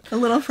stop it. A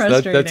little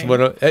frustrating. That's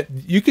what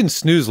you can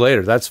snooze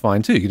later. That's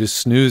fine too. You can just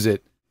snooze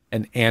it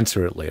and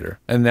answer it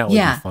later, and that would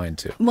be fine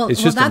too. Well,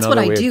 that's what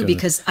I do,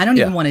 because I don't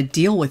even want to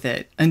deal with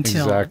it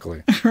until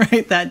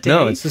right that day.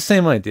 No, it's the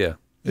same idea.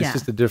 It's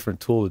just a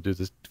different tool to do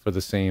this to the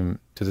same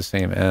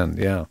end.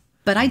 Yeah.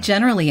 But I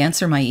generally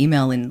answer my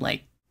email in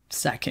like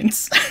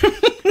seconds.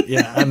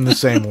 Yeah, I'm the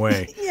same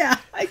way. Yeah,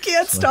 I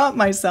can't stop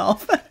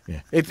myself. Yeah,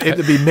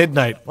 it'd be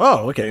midnight.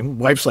 Oh, okay.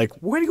 Wife's like,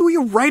 "Where are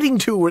you writing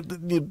to at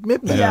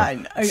midnight?"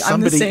 Yeah,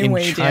 I'm the same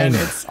way, Dan.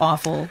 It's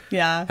awful.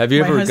 Yeah. Have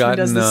you ever husband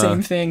does the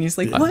same thing. He's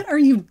like, "What are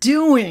you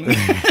doing?"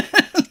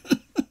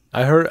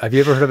 Have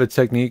you ever heard of a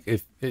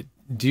technique?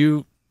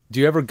 Do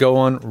you ever go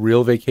on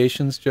real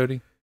vacations,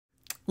 Jodi?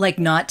 Like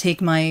not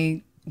take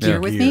my gear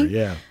with me?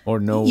 Yeah. Or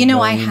no? You know,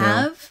 no I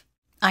email?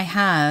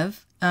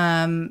 have.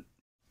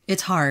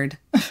 It's hard.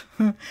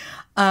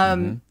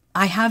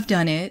 I have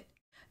done it.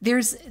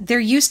 There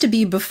used to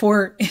be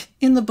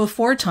in the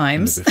before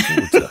times.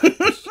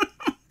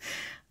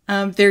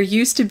 There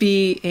used to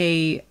be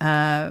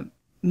a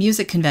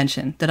music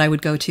convention that I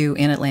would go to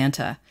in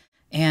Atlanta,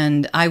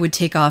 and I would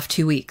take off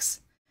 2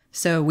 weeks.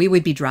 So we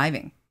would be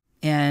driving,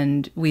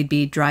 and we'd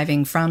be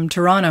driving from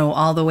Toronto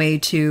all the way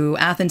to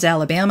Athens,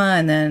 Alabama,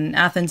 and then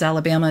Athens,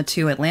 Alabama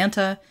to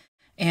Atlanta,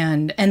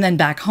 and then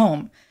back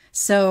home.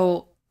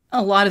 So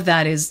a lot of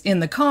that is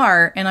in the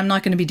car, and I'm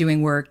not going to be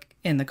doing work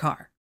in the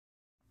car.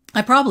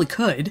 I probably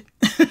could,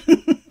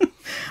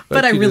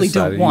 but I you really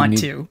decided don't you want need-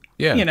 to.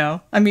 Yeah. You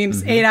know, I mean,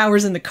 it's 8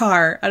 hours in the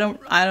car. I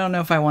don't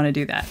know if I want to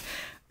do that.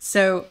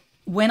 So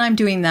when I'm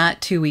doing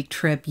that 2-week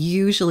trip,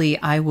 usually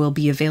I will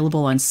be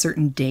available on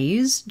certain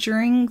days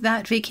during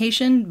that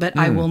vacation, but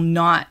I will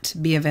not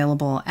be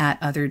available at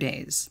other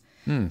days.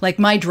 Like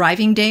my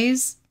driving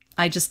days,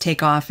 I just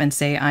take off and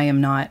say I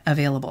am not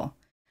available.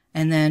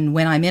 And then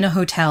when I'm in a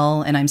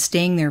hotel and I'm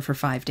staying there for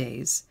 5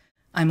 days,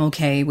 I'm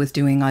okay with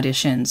doing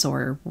auditions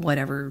or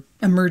whatever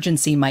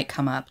emergency might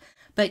come up.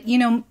 But, you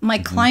know, my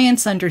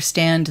clients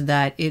understand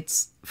that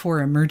it's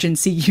for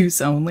emergency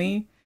use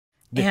only.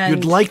 And,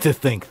 You'd like to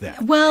think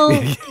that. well,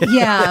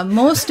 yeah,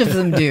 most of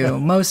them do.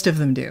 Most of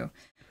them do.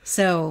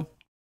 So,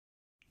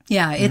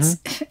 yeah,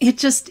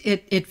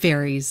 it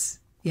varies.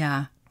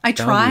 Yeah. I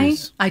try.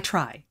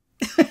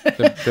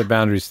 The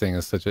boundaries thing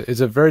is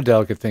it's a very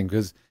delicate thing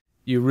because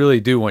you really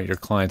do want your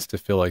clients to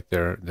feel like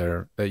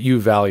that you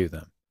value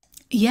them.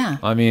 Yeah.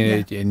 I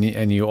mean,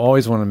 and you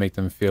always want to make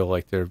them feel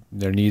like their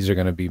needs are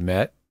going to be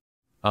met.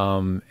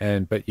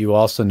 But you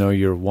also know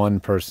you're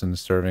one person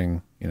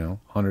serving, you know,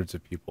 hundreds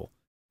of people.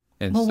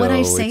 And well, so what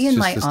I say it's in just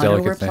my this auto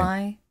delicate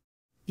reply,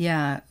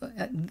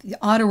 the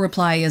auto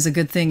reply is a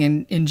good thing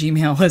in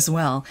Gmail as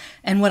well.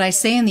 And what I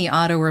say in the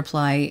auto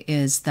reply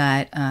is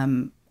that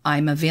I'm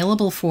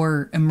available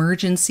for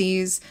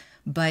emergencies,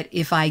 but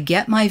if I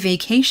get my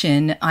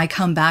vacation, I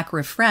come back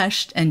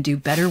refreshed and do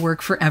better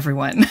work for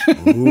everyone.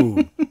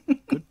 Ooh,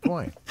 good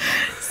point.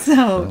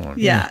 So,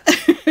 yeah.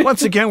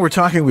 Once again, we're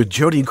talking with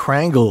Jodi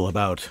Krangle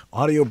about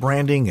audio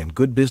branding and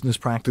good business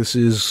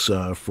practices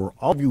for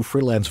all of you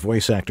freelance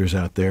voice actors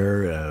out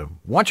there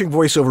watching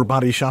VoiceOver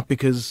Body Shop,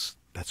 because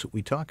that's what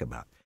we talk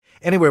about.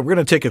 Anyway, we're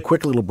going to take a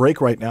quick little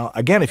break right now.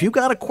 Again, if you've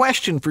got a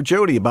question for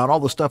Jodi about all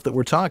the stuff that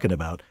we're talking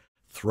about,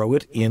 throw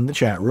it in the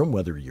chat room,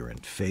 whether you're in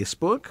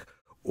Facebook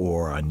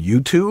or on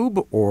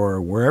YouTube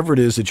or wherever it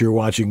is that you're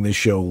watching this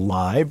show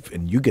live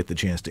and you get the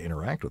chance to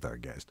interact with our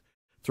guest.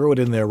 Throw it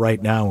in there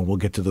right now, and we'll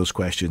get to those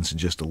questions in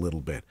just a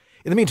little bit.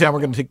 In the meantime,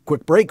 we're going to take a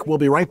quick break. We'll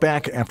be right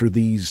back after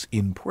these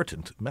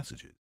important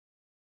messages.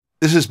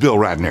 This is Bill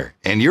Ratner,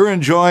 and you're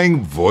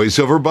enjoying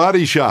VoiceOver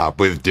Body Shop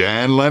with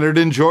Dan Leonard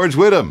and George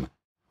Whittam.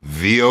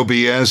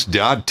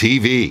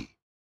 VOBS.TV.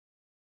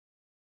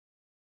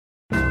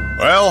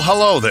 Well,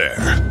 hello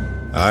there.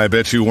 I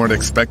bet you weren't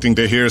expecting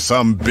to hear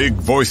some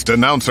big-voiced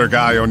announcer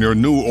guy on your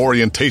new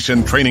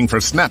orientation training for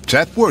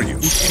Snapchat, were you?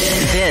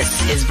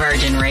 This is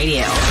Virgin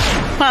Radio.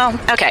 Well,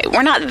 okay,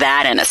 we're not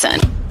that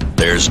innocent.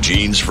 There's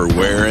jeans for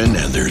wearing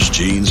and there's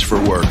jeans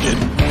for working.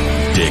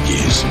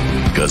 Dickies,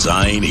 'cause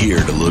I ain't here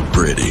to look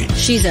pretty.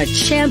 She's a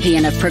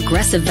champion of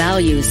progressive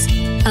values,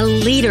 a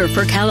leader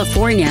for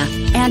California,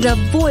 and a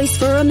voice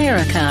for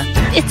America.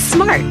 It's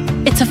smart.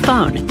 It's a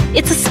phone.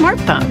 It's a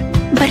smartphone.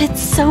 But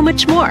it's so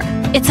much more.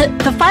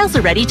 The files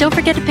are ready. Don't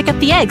forget to pick up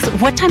the eggs.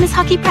 What time is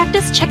hockey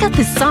practice? Check out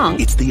this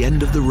song. It's the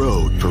end of the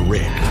road for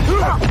Rick.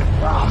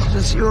 It's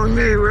just you and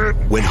me, Rick.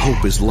 When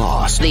hope is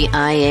lost. The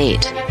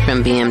i8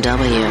 from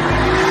BMW.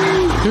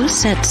 Who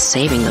said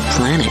saving the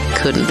planet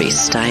couldn't be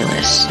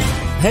stylish?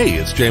 Hey,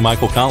 it's J.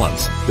 Michael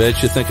Collins.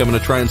 Bet you think I'm going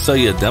to try and sell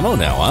you a demo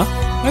now, huh?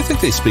 I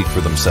think they speak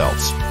for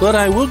themselves. But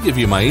I will give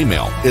you my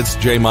email. It's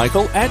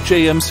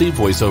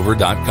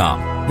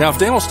jmichael@jmcvoiceover.com. Now, if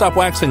Dan will stop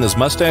waxing his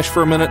mustache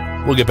for a minute,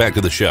 we'll get back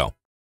to the show.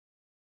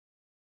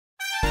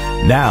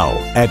 Now,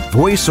 at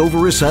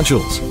VoiceOver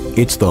Essentials,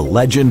 it's the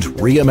legend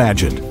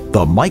reimagined.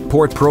 The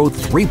MicPort Pro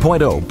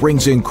 3.0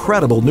 brings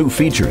incredible new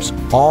features,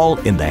 all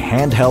in the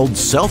handheld,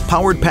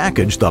 self-powered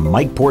package the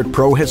MicPort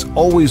Pro has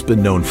always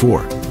been known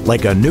for,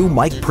 like a new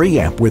mic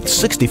preamp with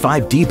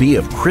 65 dB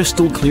of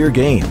crystal clear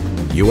gain,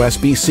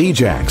 USB-C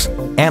jacks,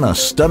 and a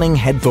stunning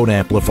headphone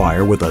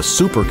amplifier with a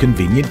super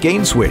convenient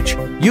gain switch.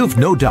 You've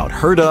no doubt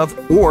heard of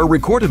or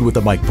recorded with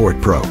the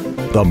MicPort Pro.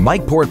 The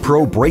MicPort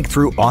Pro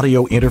breakthrough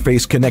audio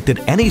interface connected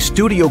any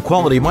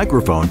studio-quality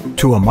microphone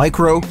to a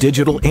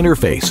micro-digital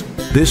interface.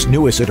 This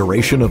newest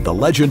iteration of the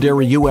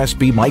legendary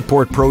USB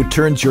MicPort Pro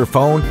turns your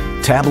phone,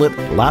 tablet,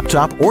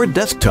 laptop, or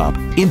desktop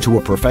into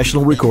a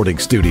professional recording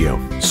studio.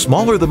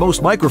 Smaller than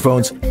most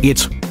microphones,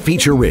 it's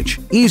feature-rich,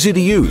 easy to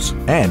use,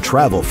 and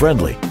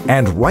travel-friendly.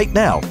 And right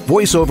now,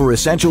 VoiceOver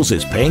Essentials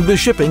is paying the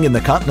shipping in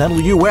the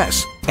continental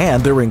U.S.,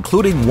 and they're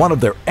including one of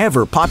their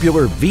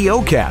ever-popular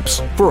VO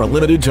caps for a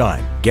limited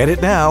time. Get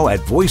it now at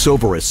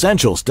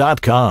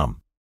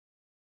voiceoveressentials.com.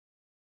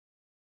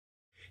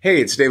 Hey,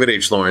 it's David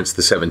H. Lawrence,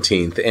 the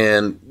 17th,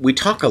 and we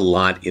talk a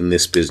lot in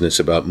this business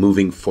about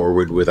moving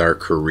forward with our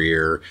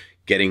career,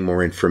 getting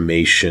more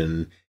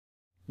information.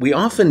 We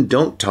often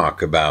don't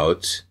talk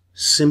about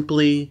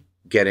simply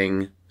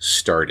getting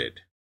started.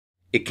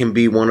 It can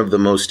be one of the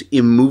most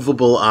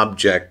immovable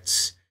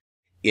objects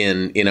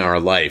in our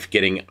life,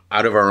 getting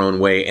out of our own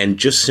way and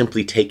just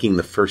simply taking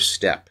the first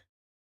step.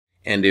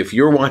 And if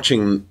you're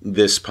watching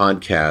this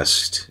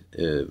podcast,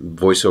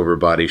 VoiceOver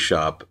Body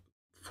Shop,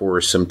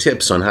 for some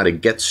tips on how to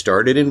get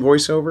started in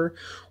voiceover,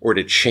 or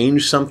to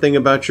change something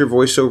about your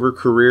voiceover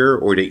career,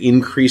 or to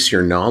increase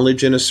your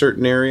knowledge in a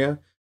certain area,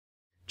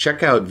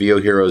 check out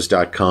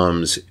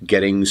VOHeroes.com's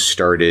Getting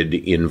Started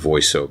in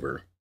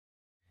Voiceover.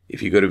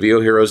 If you go to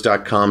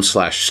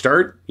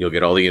voheroes.com/start, you'll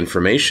get all the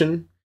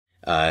information.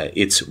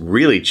 It's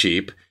really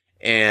cheap.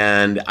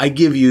 And I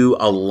give you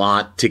a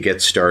lot to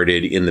get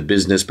started in the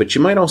business, but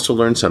you might also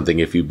learn something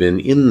if you've been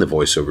in the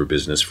voiceover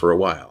business for a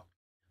while.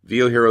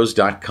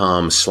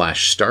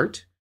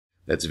 voheroes.com/start.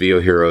 That's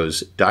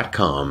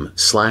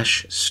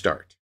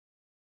voheroes.com/start.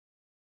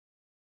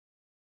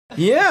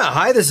 Yeah,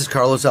 hi, this is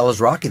Carlos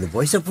Alazraqui, the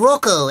voice of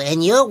Rocco,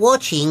 and you're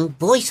watching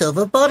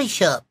Voiceover Body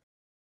Shop.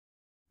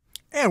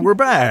 And we're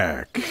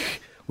back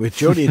with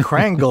Jodi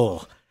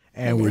Krangle,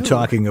 and we're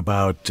talking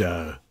about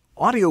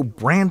audio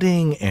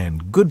branding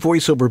and good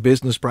voiceover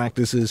business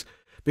practices,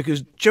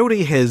 because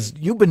Jodi,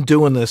 you've been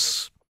doing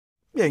this.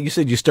 Yeah, you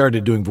said you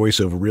started doing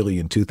voiceover really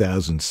in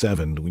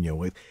 2007,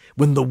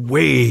 when the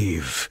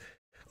wave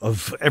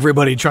of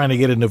everybody trying to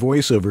get into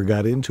voiceover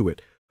got into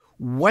it.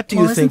 What do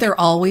you think? Isn't there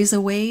always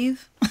a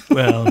wave?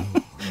 Well,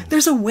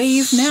 there's a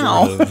wave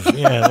now. Sort of.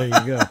 Yeah, there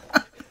you go.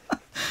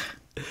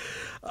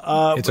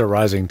 It's a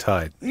rising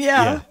tide.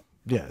 Yeah.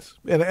 Yes,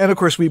 and of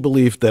course we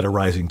believe that a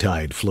rising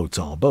tide floats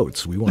all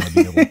boats. We want to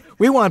be able,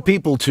 we want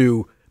people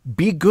to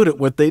be good at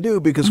what they do,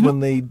 because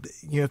when they,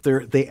 if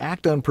they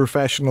act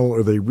unprofessional,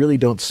 or they really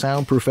don't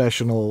sound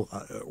professional,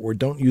 or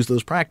don't use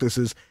those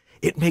practices,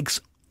 it makes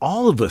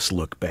all of us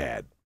look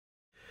bad.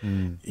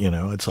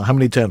 It's how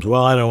many times?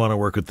 Well, I don't want to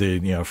work with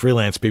the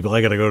freelance people.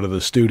 I got to go to the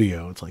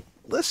studio. It's like,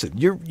 listen,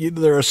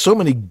 there are so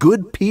many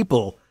good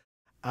people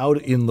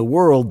out in the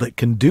world that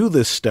can do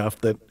this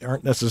stuff that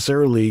aren't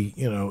necessarily,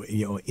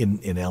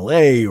 in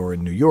LA or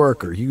in New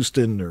York or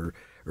Houston or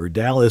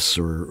Dallas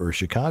or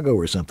Chicago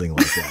or something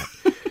like that.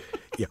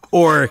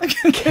 Or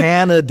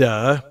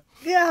Canada.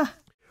 Yeah.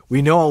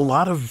 We know a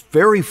lot of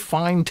very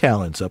fine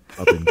talents up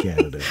in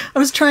Canada. I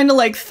was trying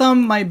to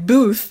thumb my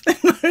booth,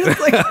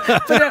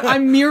 but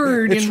I'm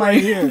mirrored in my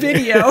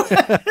video.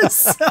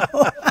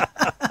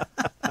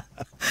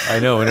 I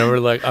know. Whenever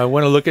I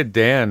want to look at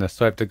Dan,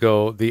 so I have to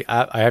go.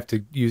 I have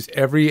to use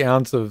every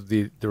ounce of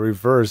the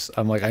reverse.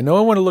 I'm like, I know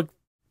I want to look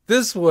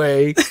this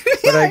way,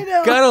 but I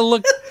gotta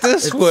look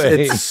this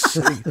way.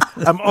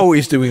 I'm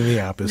always doing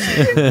the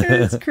opposite.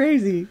 It's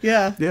crazy.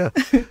 Yeah. Yeah.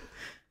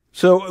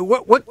 So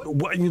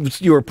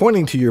what you were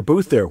pointing to your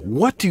booth there.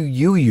 What do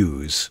you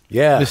use?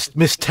 Yeah.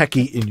 Miss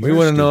Techie in your We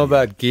want to know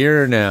about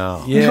gear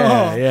now.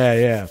 Yeah,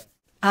 yeah.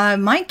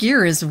 My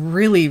gear is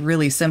really,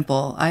 really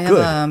simple. I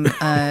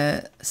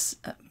have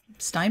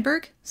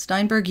Steinberg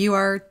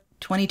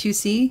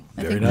UR22C,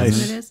 I think that's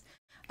what it is.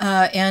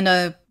 And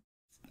a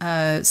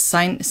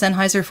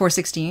Sennheiser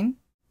 416.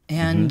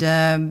 And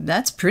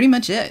that's pretty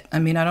much it. I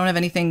mean, I don't have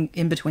anything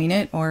in between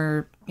it,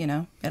 or,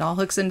 it all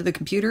hooks into the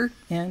computer,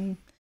 and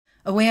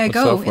away I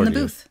go in the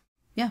booth.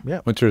 Yeah.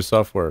 What's your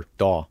software?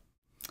 DAW?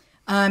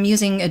 I'm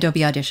using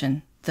Adobe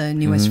Audition, the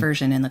newest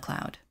version in the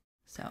cloud.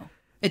 So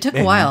it took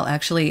a while,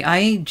 actually.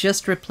 I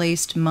just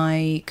replaced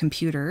my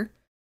computer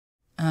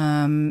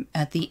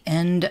at the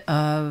end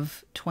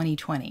of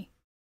 2020.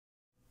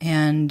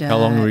 And how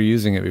long were you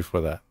using it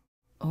before that?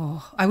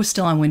 Oh, I was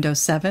still on Windows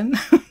 7.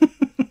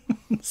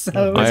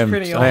 So it was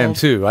pretty old. I am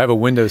too. I have a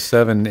Windows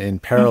 7 in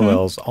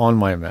Parallels on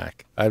my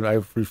Mac. I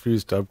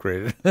refused to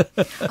upgrade it.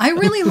 I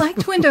really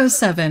liked Windows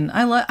 7.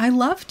 I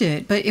loved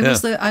it, but it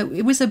was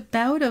it was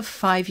about a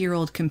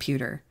 5-year-old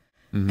computer.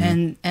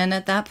 And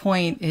at that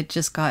point, it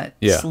just got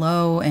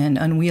slow and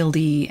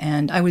unwieldy,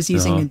 and I was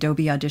using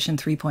Adobe Audition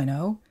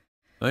 3.0.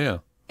 Oh, yeah.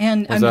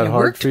 And was that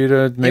hard for you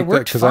to make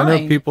that? Because I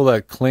know people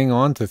that cling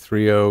on to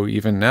 3.0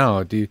 even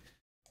now.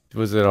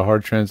 Was it a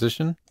hard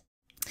transition?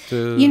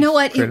 You know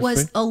what? It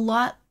was a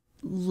lot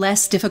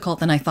less difficult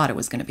than I thought it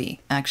was going to be,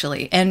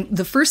 actually. And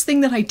the first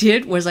thing that I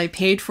did was I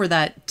paid for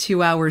that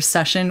 2-hour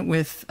session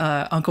with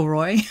Uncle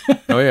Roy.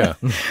 Oh, yeah.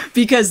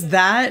 Because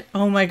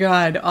oh my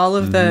God, all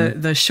of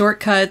the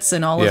shortcuts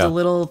and all of the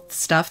little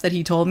stuff that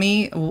he told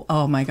me,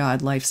 oh my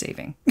God,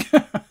 life-saving.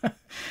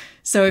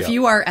 So if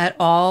you are at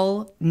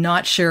all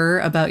not sure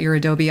about your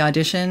Adobe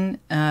Audition,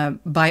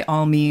 by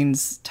all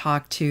means,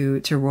 talk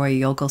to Roy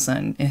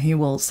Yelkelson, and he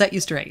will set you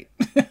straight.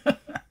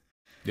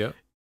 Yep.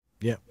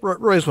 Yeah,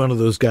 Roy's one of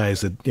those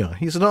guys that,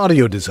 he's an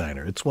audio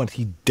designer. It's what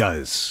he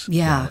does.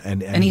 Yeah,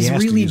 and he's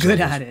really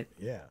good at it.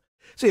 Yeah.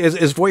 See,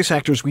 as voice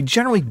actors, we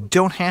generally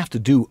don't have to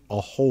do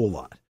a whole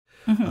lot.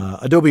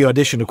 Adobe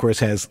Audition, of course,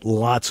 has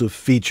lots of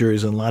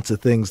features and lots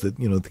of things that,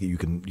 that you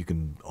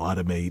can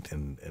automate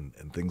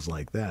and things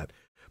like that.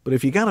 But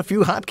if you got a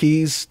few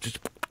hotkeys,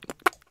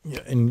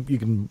 and you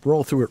can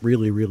roll through it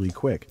really, really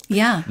quick.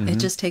 Yeah, it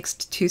just takes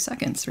 2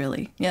 seconds,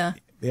 really. Yeah.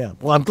 Yeah.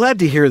 Well, I'm glad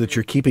to hear that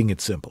you're keeping it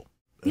simple.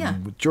 Yeah.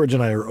 George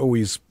and I are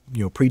always,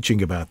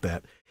 preaching about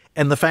that.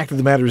 And the fact of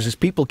the matter is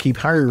people keep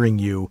hiring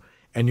you,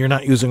 and you're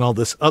not using all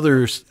this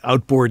other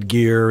outboard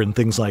gear and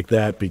things like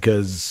that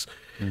because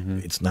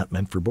it's not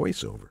meant for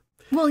voiceover.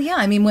 Well, yeah.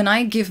 I mean, when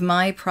I give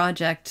my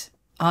project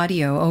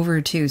audio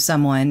over to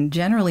someone,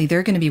 generally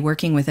they're going to be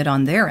working with it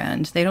on their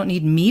end. They don't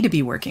need me to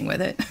be working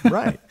with it.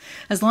 Right.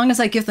 As long as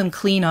I give them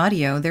clean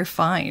audio, they're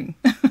fine.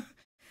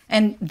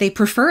 And they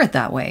prefer it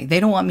that way. They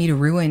don't want me to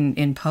ruin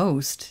in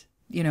post,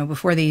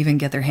 before they even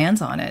get their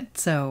hands on it.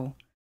 So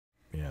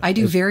Yeah. I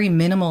do very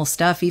minimal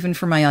stuff, even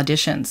for my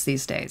auditions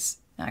these days,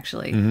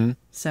 actually. Mm-hmm.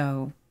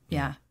 So,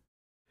 yeah.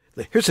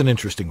 Here's an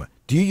interesting one.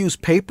 Do you use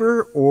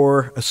paper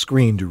or a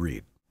screen to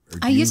read?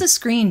 I use a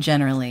screen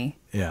generally.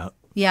 Yeah.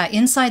 Yeah,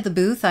 inside the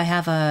booth, I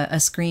have a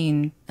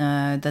screen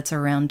that's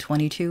around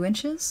 22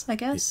 inches, I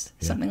guess,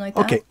 something like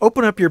that. Okay,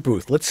 open up your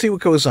booth. Let's see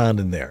what goes on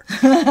in there.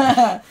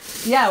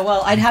 Yeah,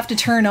 well, I'd have to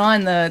turn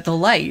on the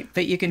light,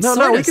 but you can sort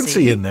of see. No, we can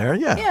see in there,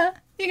 yeah. Yeah,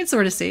 you can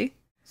sort of see.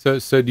 So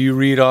do you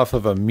read off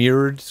of a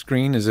mirrored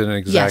screen? Is it an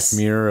exact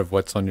mirror of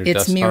what's on your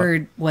desktop? It's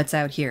mirrored what's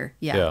out here.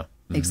 Yeah.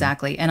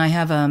 Exactly. And I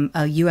have a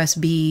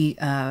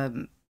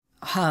USB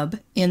hub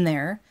in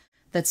there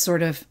that's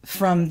sort of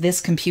from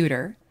this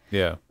computer.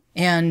 Yeah.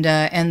 And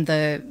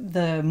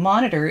the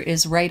monitor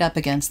is right up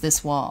against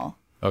this wall.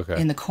 Okay.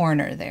 In the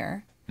corner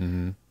there.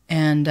 Mm-hmm.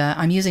 And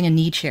I'm using a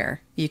knee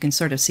chair. You can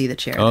sort of see the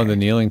chair. Oh, there. The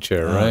kneeling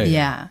chair, right?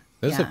 Yeah.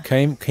 Those have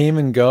came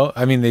and go.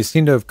 I mean, they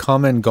seem to have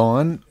come and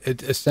gone,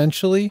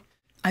 essentially.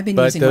 I've been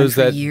using one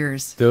for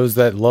years. Those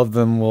that love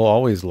them will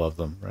always love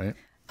them, right?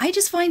 I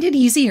just find it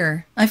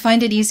easier.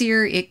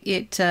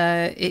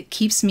 It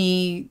keeps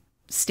me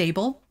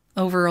stable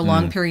over a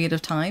long period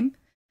of time.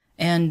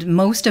 And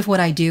most of what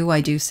I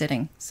do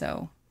sitting.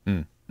 So,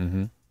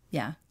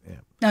 yeah.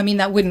 I mean,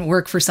 that wouldn't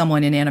work for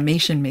someone in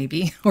animation,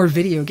 maybe, or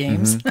video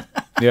games.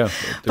 Yeah.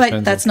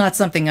 But that's not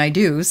something I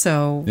do,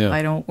 so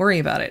I don't worry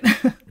about it.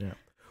 Yeah.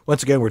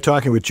 Once again, we're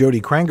talking with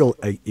Jodi Krangle.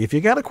 If you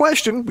got a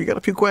question, we got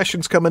a few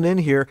questions coming in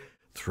here.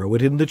 Throw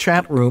it in the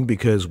chat room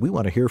because we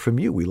want to hear from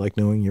you. We like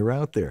knowing you're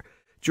out there.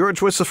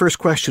 George, what's the first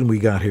question we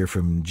got here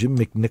from Jim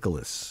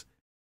McNicholas?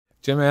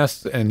 Jim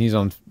asked, and he's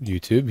on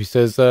YouTube. He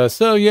says,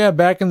 "So yeah,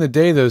 back in the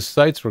day, those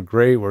sites were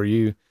great.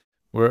 Where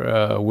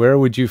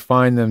would you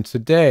find them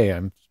today?"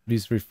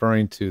 He's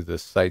referring to the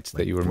sites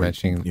that you were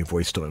mentioning. You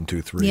voiced on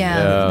 2-3.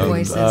 Yeah,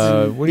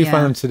 voices. Where do you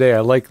find them today?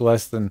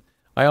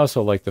 I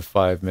also like the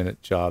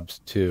 5-minute jobs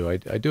too.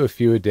 I do a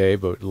few a day,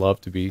 but would love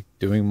to be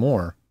doing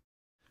more.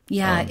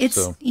 Yeah,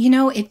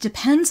 it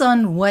depends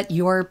on what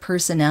your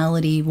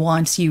personality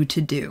wants you to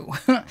do.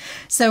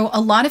 So a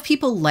lot of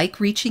people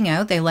like reaching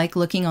out. They like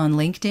looking on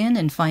LinkedIn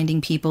and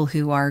finding people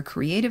who are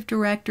creative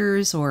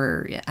directors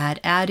or at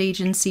ad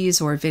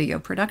agencies or video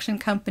production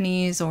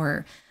companies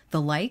or the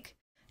like,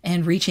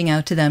 and reaching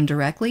out to them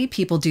directly.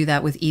 People do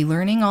that with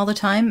e-learning all the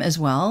time as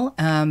well.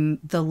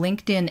 The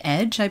LinkedIn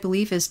Edge, I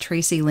believe, is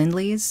Tracy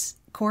Lindley's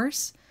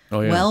course.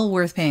 Oh, yeah. Well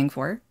worth paying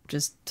for,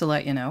 just to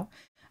let you know.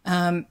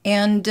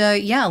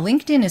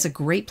 LinkedIn is a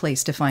great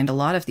place to find a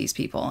lot of these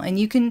people.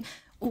 And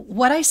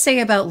what I say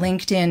about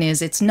LinkedIn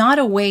is it's not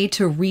a way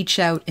to reach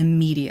out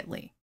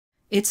immediately.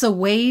 It's a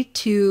way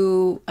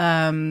to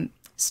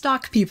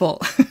stalk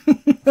people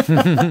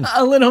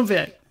a little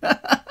bit,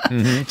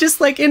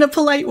 just like in a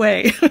polite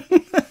way.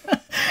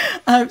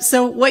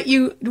 So what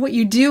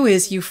you do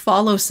is you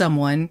follow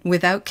someone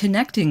without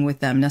connecting with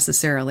them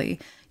necessarily.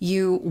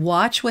 You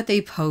watch what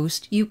they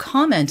post, you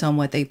comment on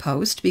what they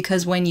post,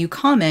 because when you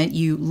comment,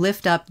 you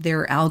lift up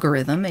their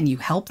algorithm and you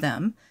help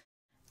them.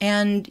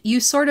 And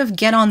you sort of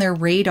get on their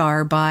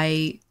radar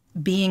by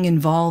being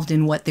involved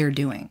in what they're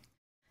doing.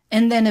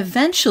 And then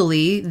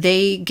eventually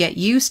they get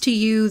used to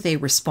you, they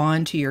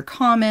respond to your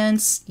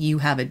comments, you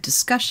have a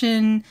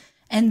discussion,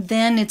 and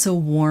then it's a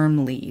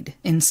warm lead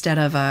instead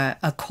of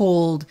a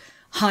cold,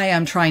 "Hi,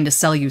 I'm trying to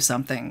sell you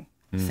something"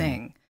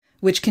 thing.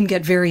 Which can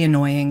get very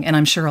annoying, and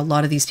I'm sure a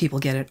lot of these people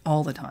get it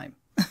all the time.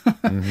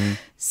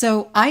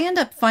 So I end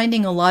up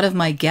finding a lot of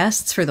my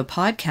guests for the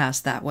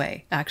podcast that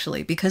way,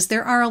 actually, because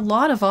there are a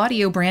lot of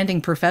audio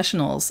branding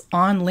professionals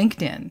on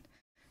LinkedIn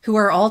who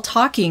are all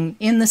talking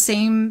in the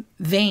same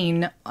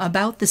vein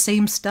about the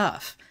same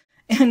stuff.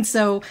 And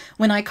so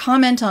when I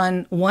comment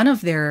on one of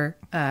their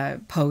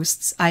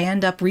posts, I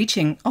end up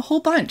reaching a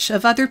whole bunch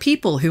of other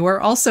people who are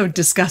also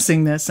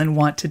discussing this and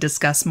want to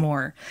discuss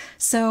more.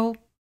 So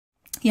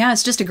yeah,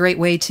 it's just a great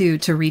way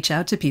to reach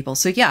out to people.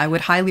 So yeah, I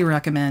would highly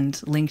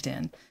recommend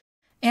LinkedIn.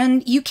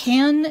 And you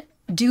can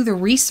do the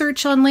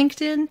research on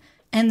LinkedIn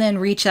and then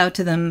reach out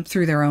to them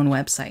through their own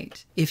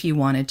website if you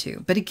wanted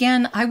to. But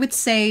again, I would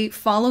say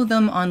follow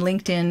them on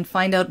LinkedIn,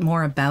 find out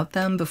more about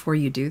them before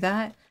you do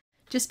that,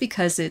 just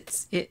because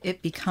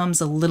it becomes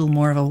a little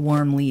more of a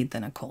warm lead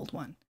than a cold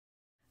one.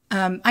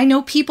 I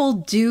know people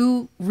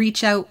do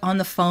reach out on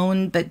the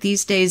phone, but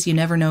these days you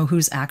never know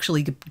who's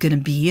actually going to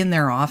be in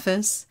their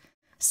office.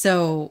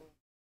 So,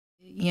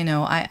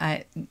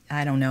 I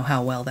don't know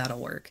how well that'll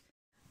work.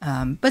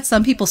 But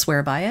some people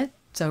swear by it,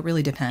 so it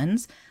really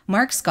depends.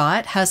 Mark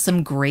Scott has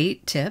some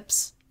great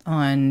tips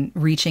on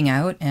reaching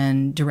out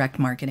and direct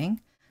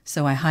marketing,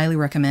 so I highly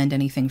recommend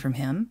anything from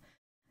him.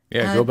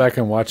 Yeah, go back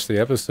and watch the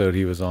episode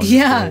he was on.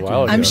 Yeah, a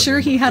while ago. I'm sure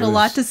he had a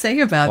lot to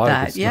say about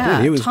that.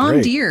 Yeah, Tom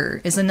great. Deere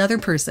is another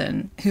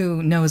person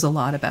who knows a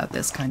lot about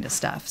this kind of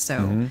stuff.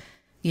 So,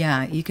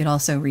 yeah, you could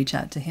also reach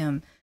out to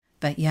him.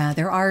 But yeah,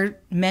 there are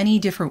many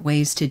different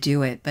ways to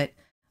do it. But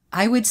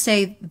I would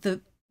say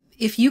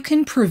if you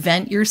can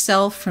prevent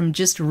yourself from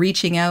just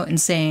reaching out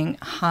and saying,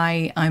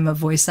 "Hi, I'm a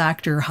voice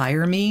actor,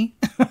 hire me,"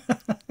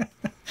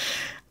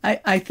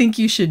 I think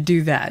you should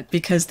do that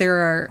because there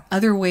are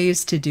other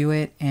ways to do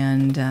it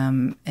and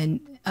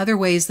other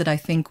ways that I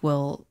think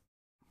will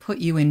put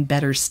you in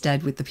better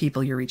stead with the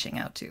people you're reaching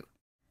out to.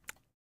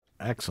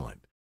 Excellent.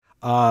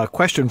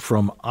 Question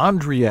from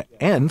Andrea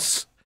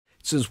Entz.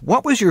 It says,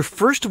 what was your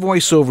first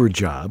voiceover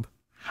job?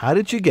 How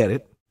did you get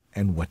it?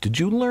 And what did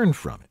you learn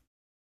from it?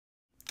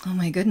 Oh,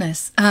 my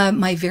goodness.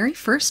 My very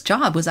first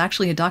job was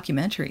actually a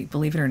documentary,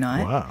 believe it or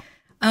not.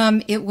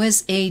 Wow. It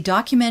was a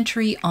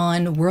documentary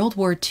on World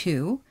War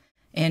II,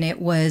 and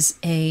it was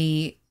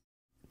a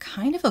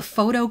kind of a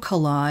photo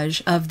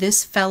collage of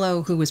this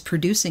fellow who was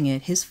producing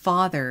it. His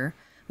father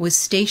was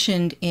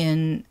stationed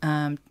in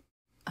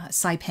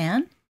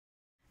Saipan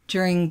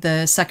during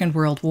the Second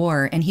World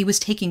War, and he was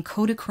taking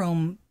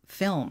Kodachrome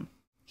film,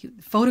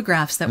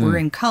 photographs that were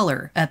in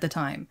color at the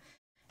time.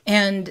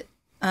 And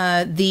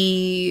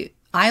the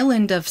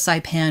island of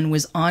Saipan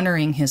was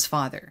honoring his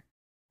father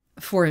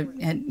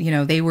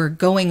they were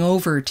going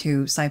over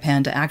to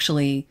Saipan to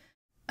actually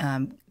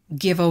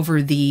give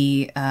over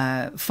the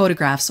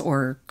photographs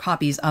or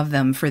copies of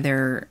them for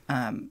their,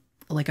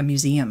 like a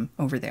museum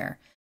over there.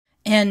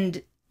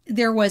 And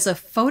there was a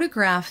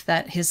photograph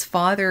that his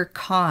father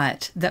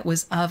caught that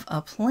was of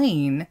a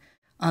plane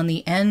on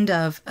the end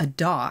of a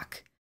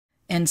dock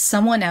and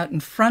someone out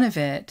in front of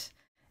it.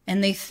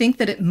 And they think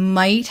that it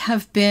might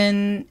have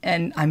been,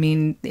 and I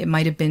mean, it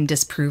might have been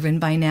disproven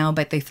by now,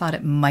 but they thought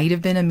it might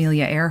have been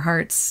Amelia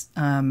Earhart's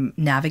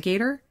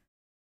navigator.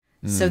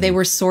 So they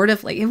were sort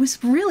of like, it was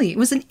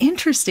an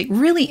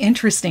really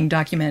interesting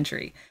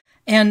documentary.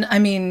 And I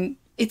mean,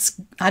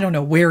 I don't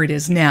know where it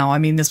is now. I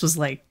mean, this was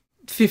like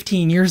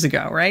 15 years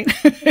ago, right?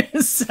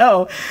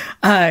 So,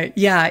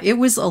 yeah, it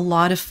was a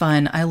lot of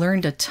fun. I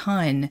learned a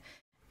ton.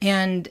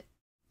 And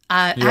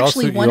you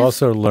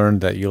also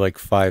learned that you like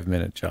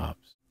 5-minute jobs.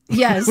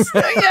 Yes.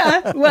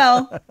 Yeah.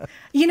 Well,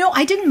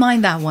 I didn't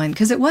mind that one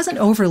because it wasn't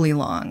overly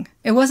long.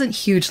 It wasn't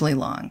hugely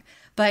long,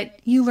 but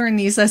you learn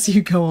these as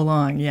you go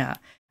along. Yeah.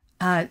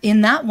 In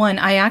that one,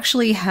 I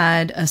actually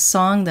had a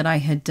song that I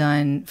had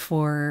done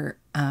for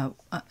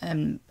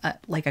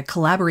like a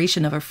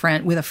collaboration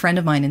with a friend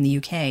of mine in the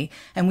UK,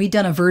 and we'd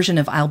done a version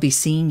of "I'll Be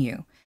Seeing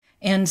You,"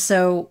 and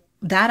so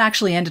that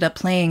actually ended up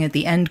playing at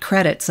the end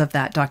credits of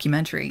that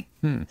documentary.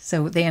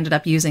 So they ended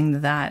up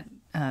using that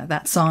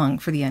song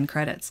for the end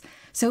credits.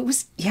 So it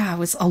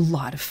was a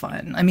lot of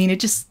fun. I mean,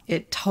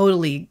 it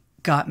totally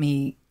got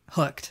me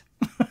hooked.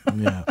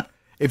 Yeah.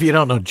 If you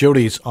don't know,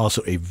 Jodi's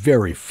also a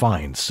very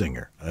fine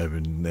singer. I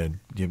mean,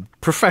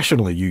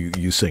 professionally,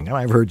 you sing.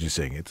 I've heard you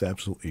sing. It's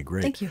absolutely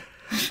great. Thank you.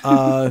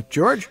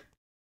 George?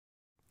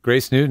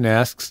 Grace Newton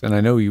asks, and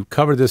I know you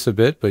covered this a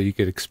bit, but you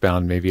could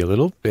expound maybe a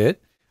little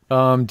bit.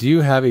 Do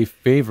you have a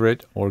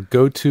favorite or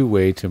go-to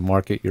way to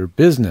market your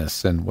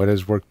business, and what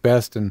has worked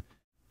best and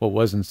what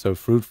wasn't so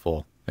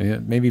fruitful?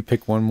 And maybe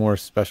pick one more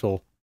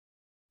special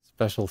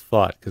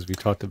thought, because we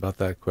talked about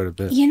that quite a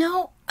bit.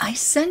 I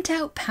sent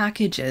out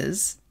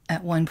packages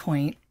at one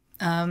point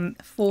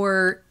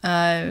for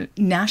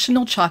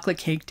National Chocolate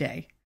Cake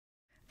Day.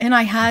 And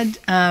I had,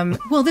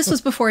 this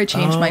was before I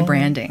changed my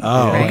branding.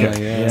 Oh, right?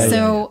 Okay. Yeah,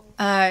 so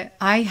I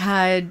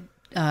had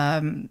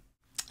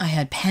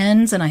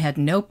pens and I had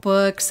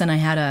notebooks and I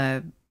had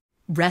a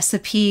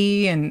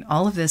recipe and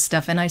all of this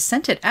stuff. And I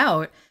sent it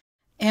out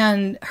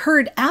and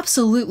heard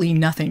absolutely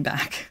nothing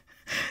back.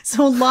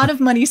 So a lot of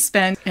money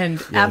spent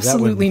and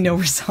absolutely no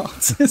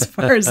results as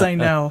far as I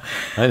know.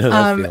 I know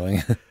that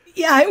feeling.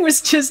 Yeah, it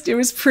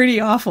was pretty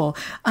awful.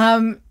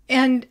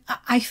 And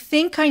I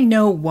think I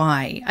know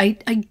why.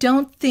 I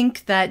don't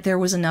think that there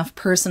was enough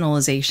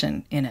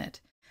personalization in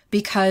it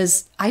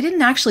because I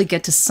didn't actually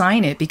get to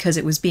sign it because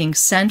it was being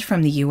sent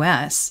from the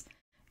US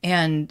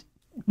and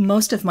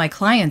most of my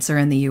clients are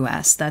in the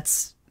US.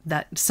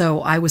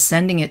 So I was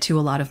sending it to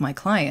a lot of my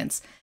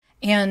clients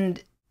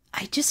and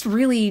I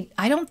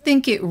don't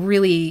think it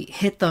really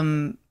hit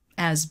them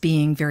as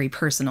being very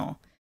personal.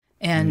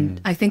 And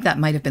I think that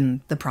might have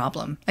been the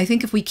problem. I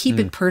think if we keep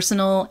it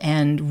personal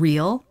and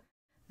real,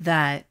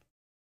 that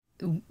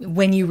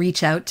when you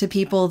reach out to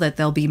people, that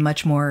they'll be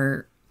much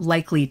more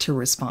likely to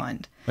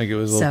respond. Like it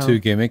was a little too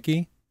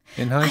gimmicky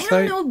in hindsight?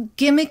 I don't know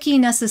gimmicky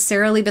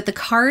necessarily, but the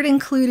card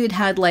included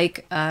had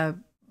like a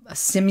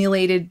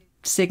simulated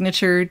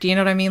signature. Do you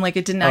know what I mean? Like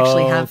it didn't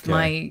actually have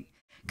my...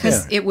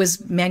 Because it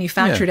was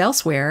manufactured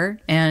elsewhere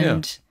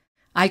and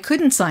I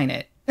couldn't sign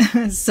it.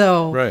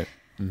 So... Right.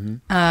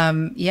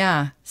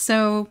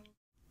 So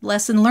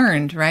lesson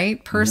learned,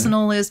 right?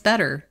 Personal is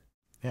better.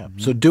 Yeah.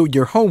 So do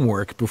your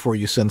homework before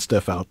you send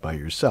stuff out by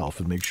yourself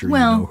and make sure you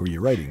know who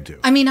you're writing to.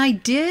 I mean, I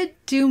did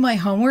do my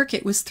homework.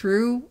 It was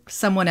through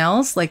someone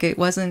else. Like it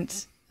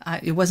wasn't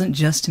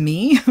just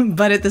me,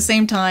 but at the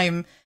same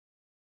time,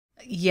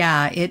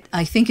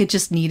 I think it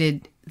just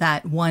needed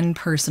that one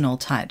personal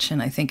touch.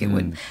 And I think it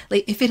would,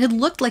 like, if it had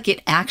looked like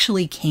it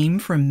actually came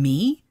from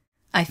me,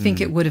 I think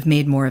it would have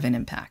made more of an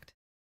impact.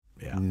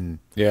 Yeah.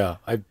 Yeah.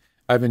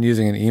 I've been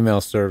using an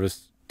email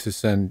service to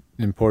send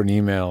important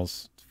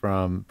emails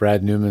from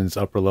Brad Newman's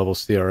upper level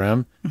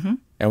CRM.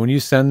 And when you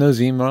send those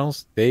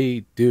emails,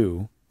 they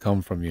do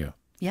come from you.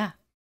 Yeah.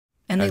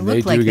 And they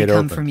look like they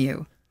come from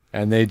you.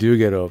 And they do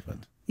get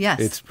opened. Yes.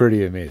 It's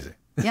pretty amazing.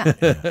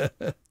 Yeah.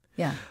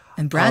 Yeah.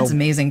 And Brad's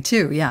amazing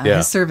too. Yeah.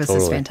 His service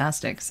is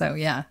fantastic. So,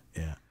 yeah.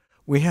 Yeah.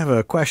 We have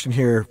a question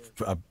here,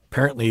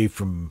 apparently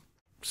from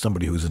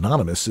somebody who's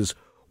anonymous, is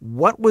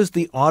what was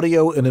the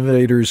Audio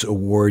Innovators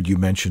Award you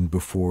mentioned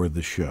before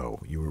the show?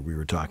 We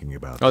were talking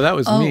about. Oh, that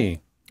was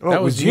me. Oh,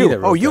 that was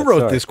you. You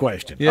wrote this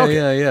question. Yeah,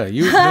 okay. yeah.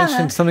 You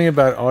mentioned something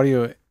about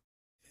audio.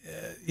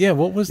 Yeah,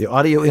 what was the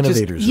Audio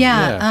Innovators?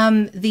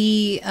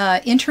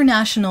 The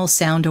International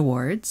Sound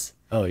Awards.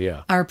 Oh,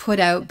 yeah. Are put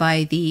out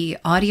by the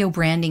Audio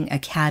Branding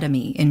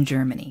Academy in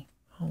Germany.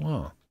 Oh,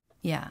 wow.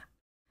 Yeah.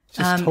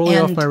 Just totally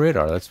off my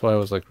radar. That's why I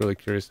was like really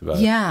curious about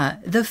it. Yeah.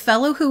 The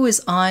fellow who was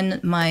on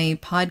my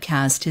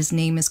podcast, his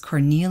name is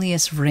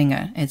Cornelius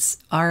Ringe. It's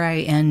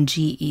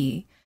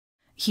Ringe.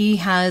 He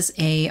has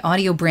a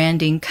audio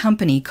branding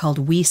company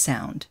called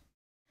WeSound,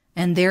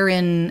 and they're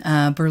in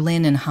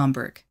Berlin and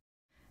Hamburg.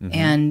 Mm-hmm.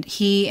 And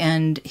he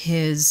and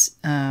his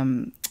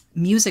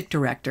music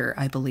director,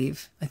 I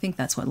think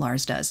that's what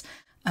Lars does,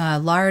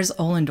 Lars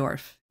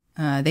Ohlendorf,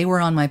 they were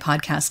on my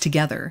podcast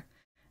together,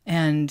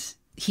 and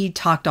he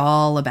talked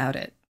all about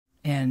it.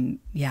 And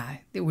yeah,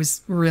 it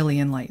was really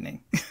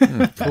enlightening.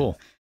 Cool.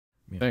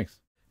 Thanks.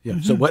 Yeah.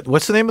 Mm-hmm. So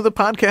what's the name of the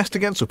podcast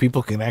again, so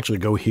people can actually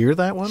go hear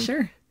that one?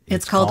 Sure.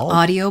 It's called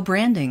Audio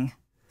Branding.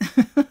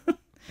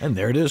 And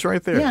there it is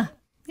right there. Yeah.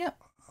 Yep.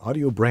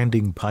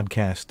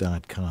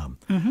 audiobrandingpodcast.com.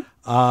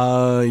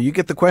 Mm-hmm. You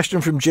get the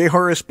question from J.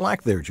 Horace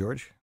Black there,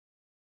 George.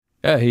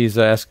 Yeah, he's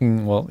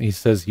asking, he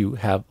says you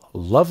have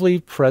lovely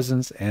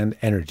presence and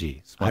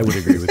energy. I would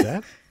agree with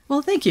that.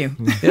 Well, thank you.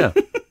 Yeah.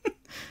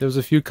 There was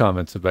a few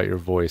comments about your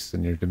voice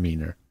and your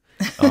demeanor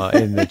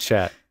in the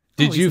chat.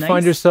 Did you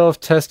find yourself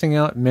testing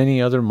out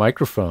many other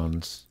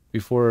microphones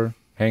before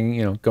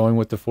going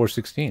with the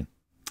 416?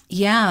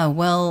 Yeah,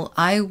 well,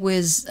 I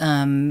was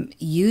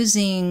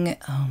using,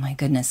 oh my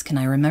goodness, can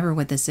I remember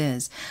what this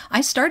is? I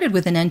started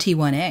with an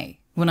NT1A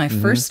when I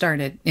first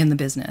started in the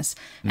business,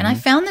 and I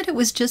found that it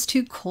was just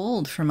too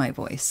cold for my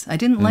voice. I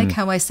didn't like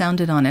how I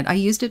sounded on it. I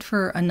used it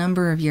for a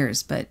number of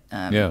years, but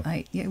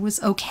it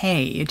was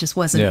okay. It just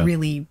wasn't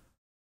really,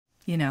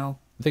 I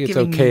think it's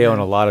okay on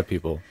a lot of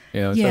people.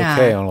 It's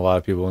okay on a lot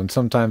of people, and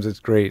sometimes it's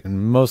great,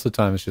 and most of the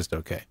time it's just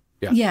okay.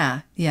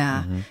 Yeah.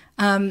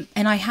 And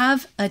I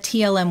have a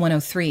TLM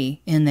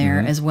 103 in there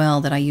as well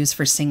that I use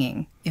for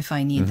singing if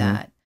I need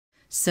that.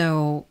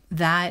 So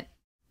that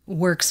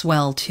works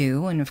well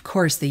too. And of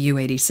course the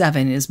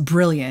U87 is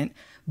brilliant,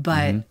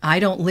 but I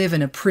don't live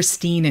in a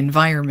pristine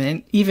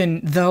environment, even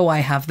though I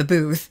have the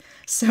booth.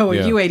 So a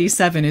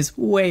U87 is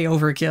way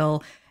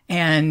overkill.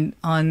 And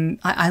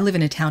I live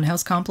in a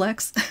townhouse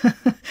complex,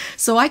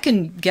 so I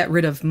can get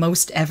rid of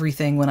most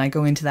everything when I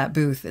go into that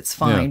booth. It's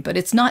fine, but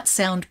it's not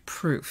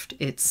soundproofed.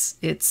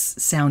 It's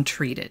sound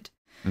treated.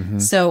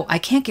 So I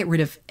can't get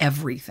rid of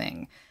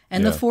everything.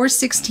 And the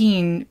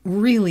 416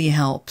 really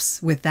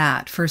helps with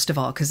that, first of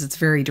all, because it's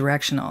very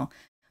directional.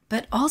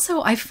 But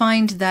also I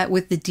find that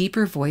with the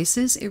deeper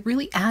voices, it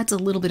really adds a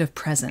little bit of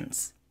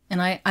presence.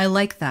 And I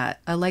like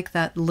that. I like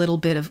that little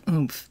bit of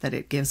oomph that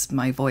it gives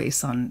my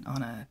voice on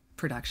a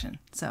production.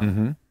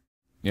 So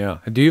yeah.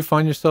 Do you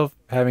find yourself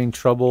having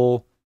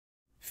trouble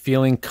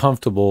feeling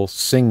comfortable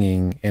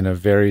singing in a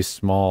very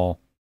small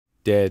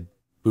dead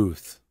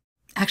booth?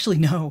 Actually,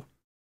 no.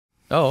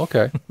 Oh,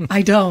 okay.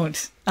 I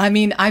don't. I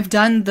mean, I've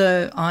done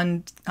the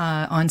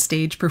on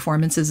stage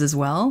performances as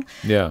well.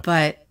 Yeah.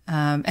 But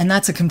and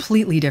that's a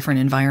completely different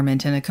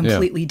environment and a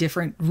completely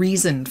different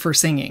reason for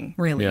singing,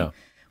 really. Yeah.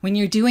 When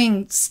you're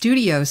doing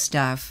studio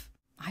stuff,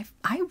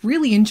 I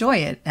really enjoy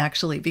it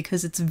actually,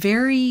 because it's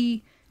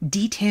very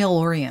detail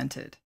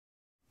oriented.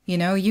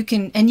 You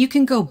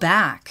can go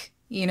back.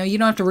 You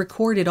don't have to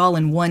record it all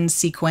in one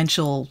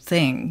sequential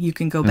thing. You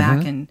can go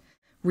back and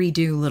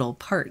redo little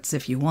parts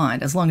if you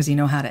want, as long as you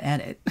know how to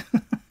edit.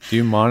 Do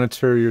you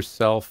monitor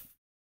yourself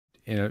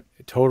in a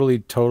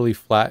totally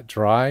flat,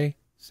 dry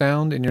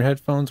sound in your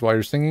headphones while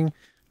you're singing?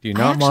 Do you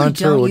not monitor? I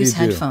actually don't use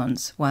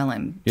headphones while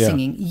I'm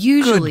singing.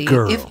 Usually,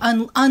 if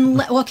when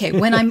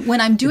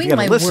I'm doing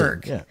my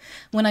work,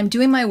 when I'm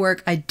doing my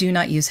work, I do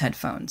not use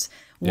headphones.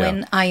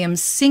 When I am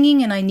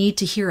singing and I need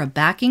to hear a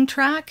backing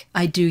track,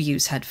 I do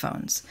use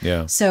headphones.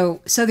 Yeah. So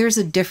there's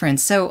a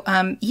difference. So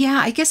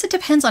I guess it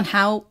depends on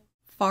how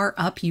far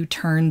up you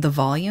turn the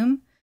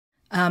volume.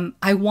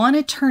 I want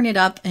to turn it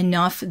up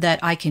enough that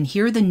I can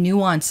hear the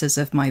nuances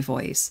of my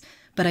voice,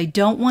 but I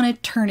don't want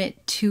to turn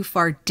it too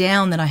far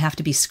down that I have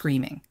to be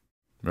screaming.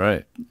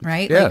 Right.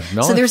 Right? Yeah.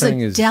 So there's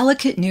a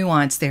delicate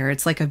nuance there.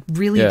 It's like a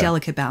really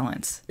delicate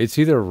balance. It's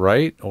either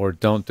right or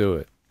don't do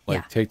it.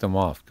 Take them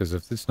off, because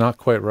if it's not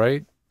quite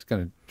right, it's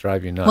going to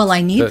drive you nuts. Well,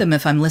 I need them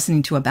if I'm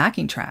listening to a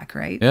backing track,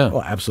 right? Yeah.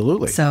 Oh,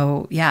 absolutely.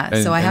 So,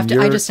 so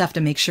I just have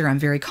to make sure I'm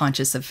very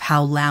conscious of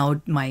how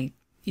loud my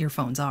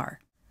earphones are.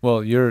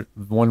 Well, you're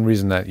one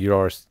reason that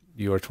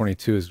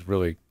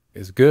UR22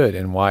 is good,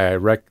 and why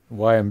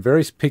I'm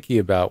very picky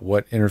about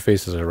what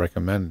interfaces I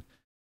recommend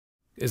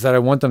is that I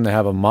want them to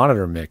have a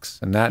monitor mix,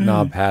 and that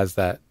knob has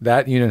that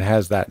unit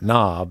has that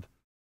knob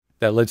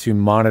that lets you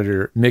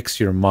mix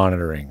your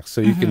monitoring.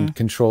 So you can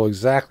control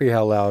exactly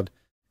how loud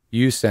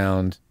you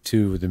sound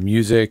to the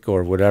music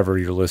or whatever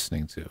you're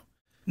listening to.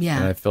 Yeah.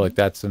 And I feel like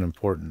that's an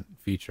important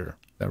feature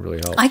that really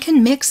helps. I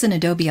can mix in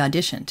Adobe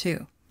Audition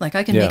too. Like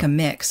I can make a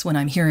mix when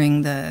I'm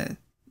hearing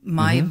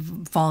my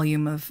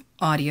volume of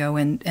audio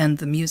and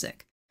the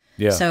music.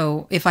 Yeah.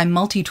 So if I'm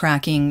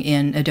multi-tracking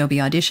in Adobe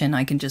Audition,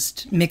 I can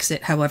just mix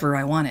it however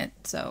I want it.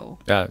 So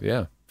of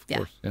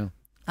course, yeah.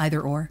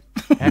 Either or.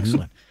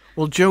 Excellent.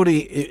 Well,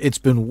 Jodi, it's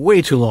been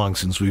way too long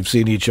since we've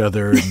seen each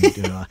other.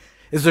 And,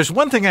 is there's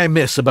one thing I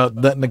miss about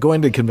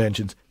going to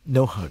conventions?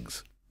 No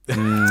hugs.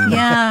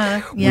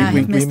 Yeah,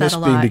 I've missed that a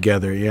lot. Being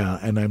together,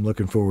 and I'm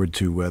looking forward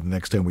to the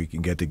next time we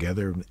can get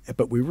together.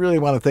 But we really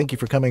want to thank you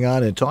for coming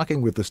on and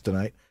talking with us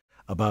tonight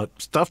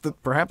about stuff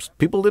that perhaps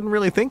people didn't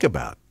really think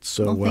about.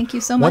 So thank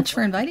you so much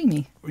for inviting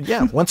me.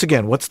 Yeah, once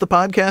again, what's the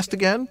podcast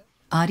again?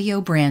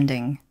 Audio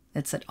Branding.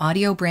 It's at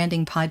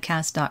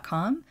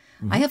audiobrandingpodcast.com.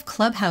 I have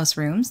Clubhouse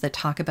rooms that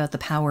talk about the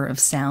power of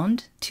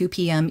sound, 2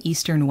 p.m.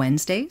 Eastern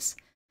Wednesdays.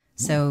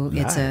 So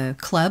it's a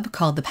club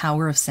called The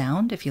Power of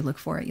Sound. If you look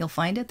for it, you'll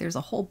find it. There's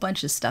a whole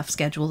bunch of stuff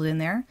scheduled in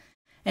there.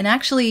 And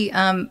actually,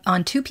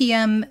 on 2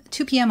 p.m.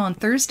 on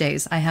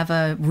Thursdays, I have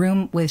a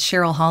room with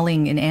Cheryl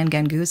Halling and Anne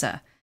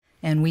Ganguza.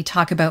 And we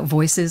talk about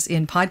voices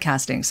in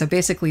podcasting. So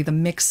basically the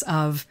mix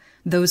of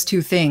those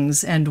two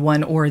things and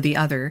one or the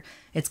other.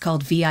 It's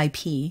called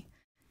VIP.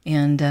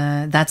 And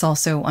that's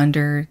also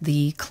under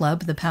the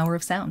club, The Power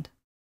of Sound.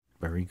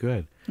 Very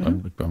good.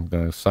 I'm going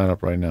to sign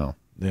up right now.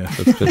 Yeah,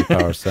 that's to The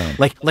Power of Sound.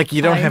 Like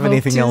you don't have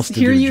anything else to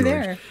hear do, you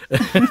George.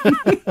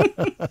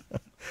 there.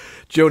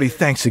 Jodi,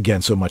 thanks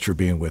again so much for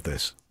being with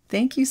us.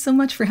 Thank you so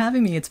much for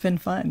having me. It's been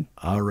fun.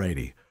 All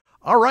righty.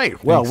 All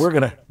right. Well, we're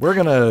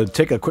gonna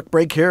take a quick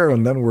break here,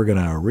 and then we're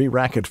gonna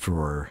re-rack it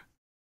for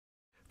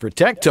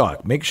Tech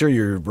Talk. Make sure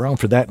you're around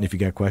for that, and if you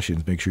got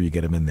questions, make sure you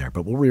get them in there.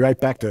 But we'll be right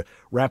back to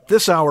wrap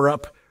this hour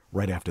up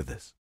right after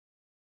this.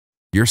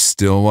 You're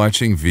still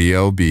watching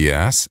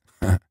VOBS?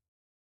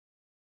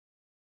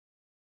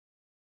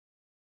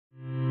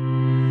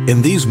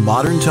 In these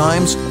modern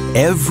times,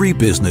 every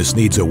business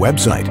needs a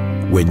website.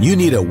 When you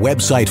need a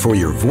website for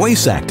your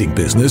voice acting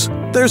business,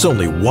 there's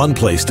only one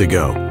place to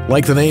go.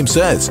 Like the name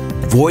says,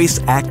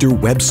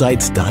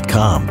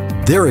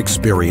 voiceactorwebsites.com. Their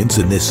experience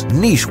in this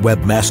niche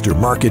webmaster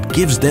market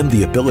gives them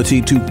the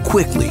ability to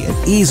quickly and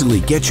easily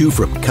get you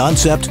from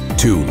concept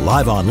to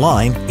live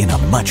online in a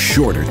much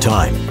shorter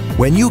time.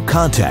 When you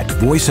contact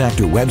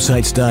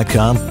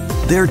voiceactorwebsites.com,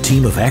 their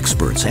team of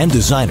experts and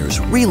designers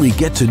really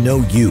get to know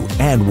you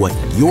and what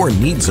your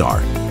needs are.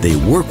 They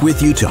work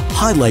with you to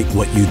highlight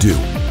what you do.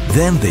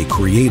 Then they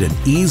create an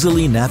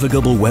easily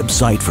navigable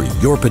website for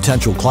your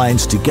potential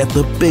clients to get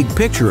the big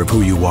picture of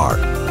who you are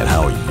and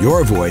how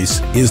your voice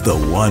is the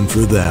one for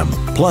them.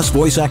 Plus,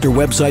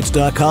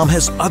 VoiceActorWebsites.com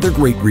has other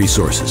great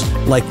resources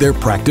like their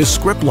practice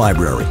script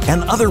library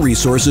and other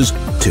resources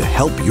to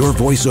help your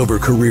voiceover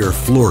career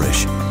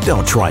flourish.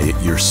 Don't try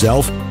it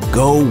yourself.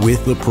 Go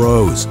with the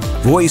pros.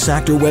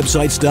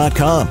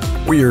 VoiceActorWebsites.com,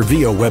 where your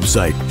VO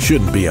website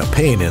shouldn't be a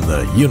pain in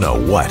the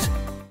you-know-what.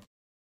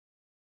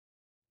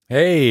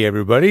 Hey,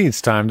 everybody.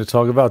 It's time to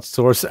talk about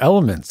Source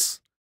Elements,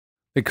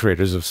 the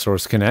creators of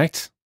Source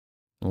Connect,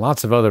 and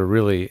lots of other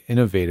really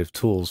innovative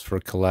tools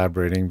for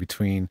collaborating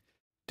between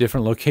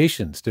different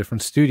locations,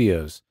 different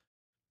studios,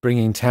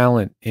 bringing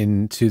talent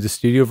into the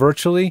studio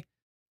virtually,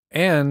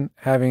 and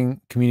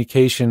having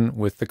communication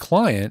with the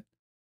client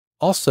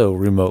also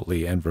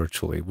remotely and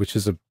virtually, which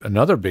is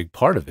another big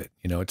part of it.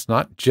 You know, it's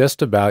not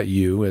just about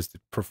you as the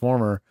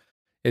performer.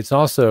 It's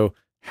also,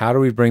 how do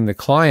we bring the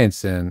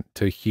clients in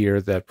to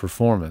hear that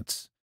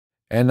performance?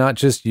 And not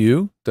just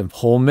you, the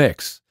whole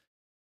mix,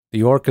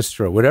 the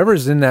orchestra,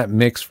 whatever's in that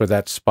mix for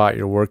that spot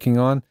you're working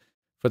on,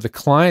 for the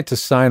client to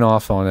sign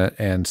off on it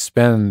and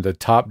spend the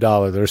top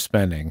dollar they're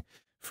spending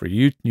for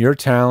you, your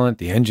talent,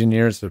 the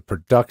engineers, the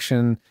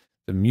production,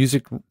 the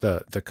music,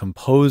 the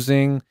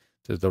composing,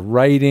 the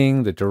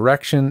writing, the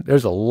direction.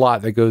 There's a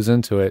lot that goes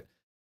into it.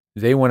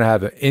 They want to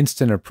have an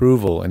instant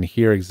approval and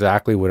hear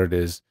exactly what it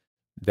is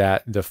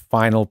that the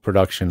final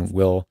production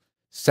will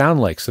sound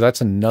like. So that's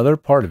another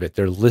part of it.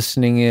 They're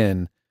listening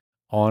in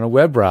on a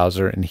web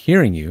browser and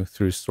hearing you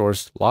through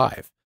Source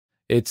Live.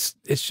 It's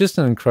just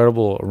an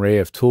incredible array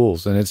of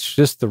tools, and it's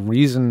just the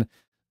reason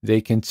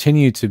they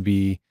continue to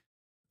be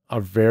a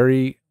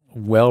very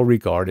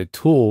well-regarded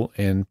tool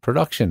in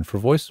production for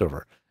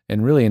voiceover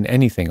and really in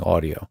anything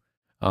audio.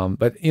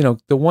 But you know,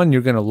 the one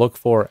you're going to look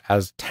for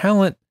as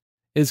talent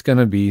is going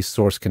to be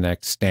Source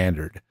Connect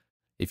Standard.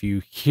 If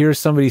you hear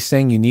somebody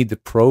saying you need the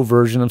pro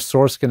version of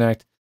Source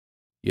Connect,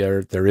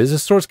 there is a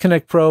Source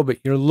Connect Pro, but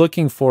you're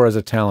looking for as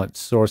a talent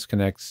Source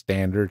Connect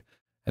Standard,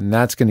 and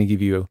that's going to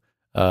give you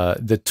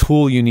the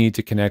tool you need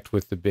to connect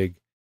with the big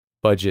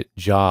budget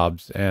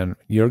jobs, and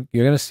you're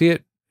going to see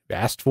it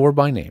asked for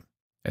by name,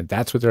 and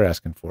that's what they're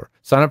asking for.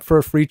 Sign up for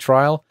a free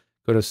trial.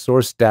 Go to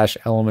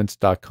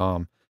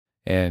source-elements.com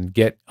and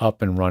get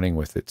up and running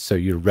with it so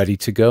you're ready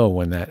to go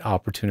when that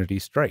opportunity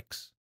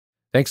strikes.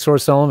 Thanks,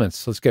 Source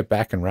Elements. Let's get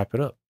back and wrap it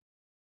up.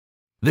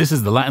 This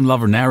is the Latin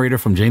lover narrator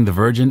from Jane the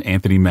Virgin,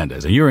 Anthony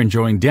Mendez, and you're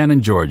enjoying Dan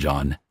and George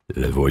on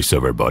The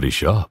Voiceover Body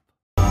Shop.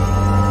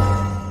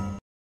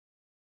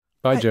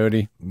 Bye,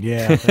 Jodi.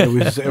 Yeah,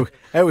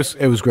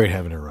 it was great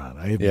having her on.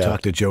 I haven't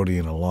talked to Jodi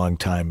in a long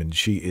time, and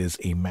she is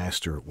a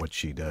master at what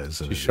she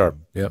does. She's sharp.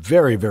 Yep.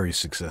 Very, very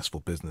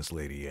successful business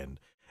lady and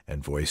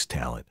voice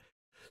talent.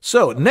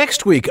 So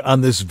next week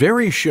on this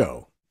very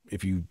show,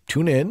 if you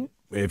tune in,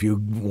 if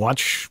you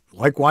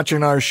like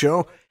watching our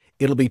show,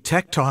 it'll be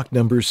Tech Talk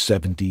number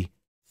 73.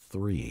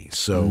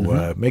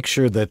 So make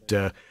sure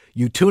that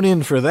you tune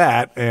in for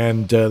that,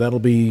 and that'll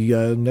be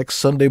next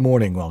Sunday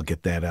morning. I'll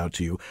get that out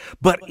to you.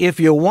 But if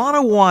you want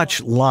to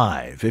watch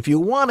live, if you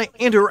want to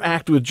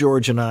interact with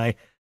George and I,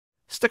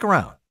 stick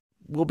around.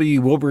 We're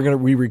going to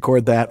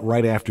re-record that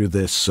right after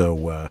this,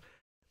 so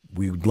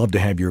we'd love to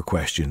have your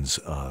questions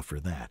for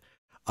that.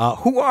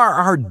 Who are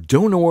our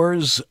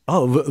donors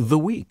of the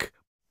week?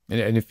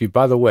 And if you,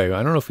 by the way,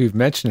 I don't know if we've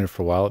mentioned it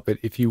for a while, but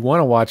if you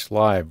want to watch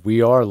live,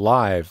 we are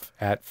live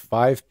at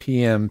 5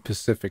 p.m.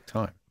 Pacific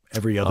time.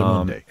 Every other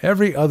Monday.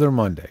 Every other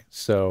Monday.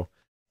 So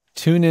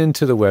tune in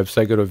to the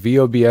website. Go to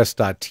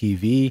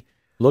VOBS.tv.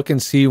 Look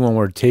and see when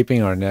we're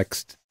taping our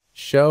next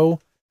show,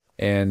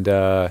 and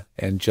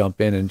jump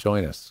in and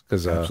join us,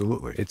 because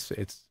absolutely, it's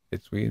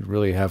we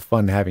really have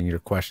fun having your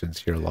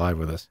questions here live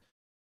with us.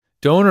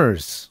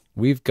 Donors,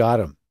 we've got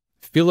them: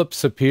 Philip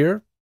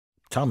Sapir,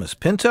 Thomas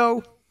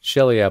Pinto,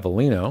 Shelley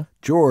Avellino,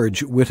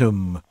 George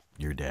Whittam,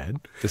 your dad,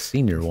 the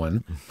senior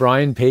one,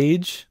 Brian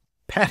Page,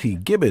 Patty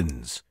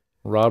Gibbons,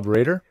 Rob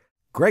Rader,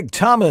 Greg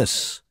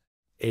Thomas,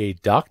 A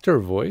Doctor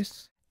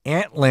Voice,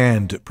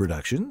 Antland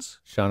Productions,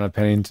 Shauna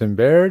Pennington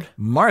Baird,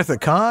 Martha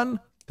Kahn,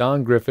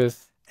 Don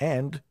Griffith,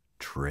 and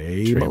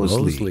Trey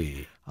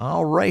Mosley.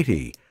 All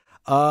righty.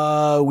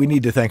 We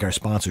need to thank our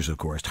sponsors, of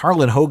course.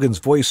 Harlan Hogan's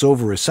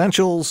Voiceover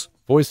Essentials,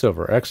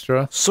 Voiceover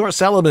Extra,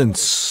 Source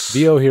Elements,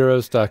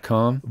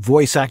 VOHeroes.com,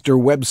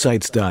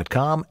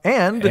 VoiceActorWebsites.com,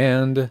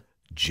 and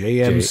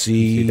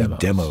JMC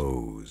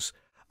Demos.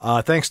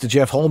 Thanks to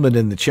Jeff Holman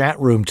in the chat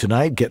room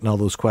tonight, getting all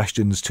those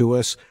questions to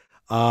us.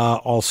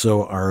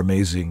 Also, our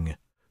amazing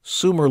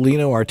Sue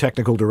Merlino, our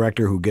technical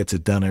director, who gets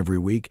it done every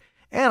week.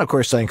 And, of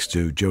course, thanks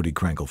to Jodi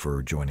Krangle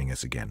for joining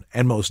us again.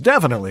 And most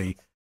definitely,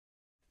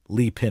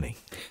 Lee Pinney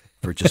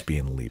for just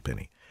being Lee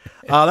Pinney.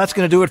 That's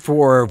going to do it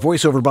for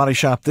VoiceOver Body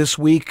Shop this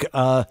week.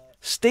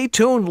 Stay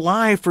tuned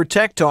live for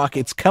Tech Talk.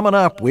 It's coming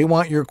up. We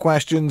want your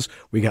questions.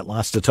 We got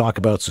lots to talk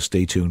about, so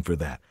stay tuned for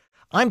that.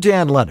 I'm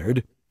Dan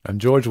Leonard. I'm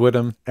George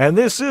Whittam. And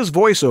this is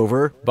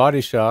VoiceOver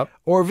Body Shop,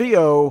 or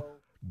VOBS.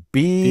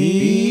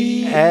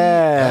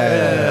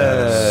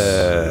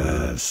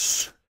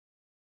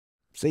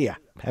 See ya.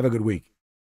 Have a good week.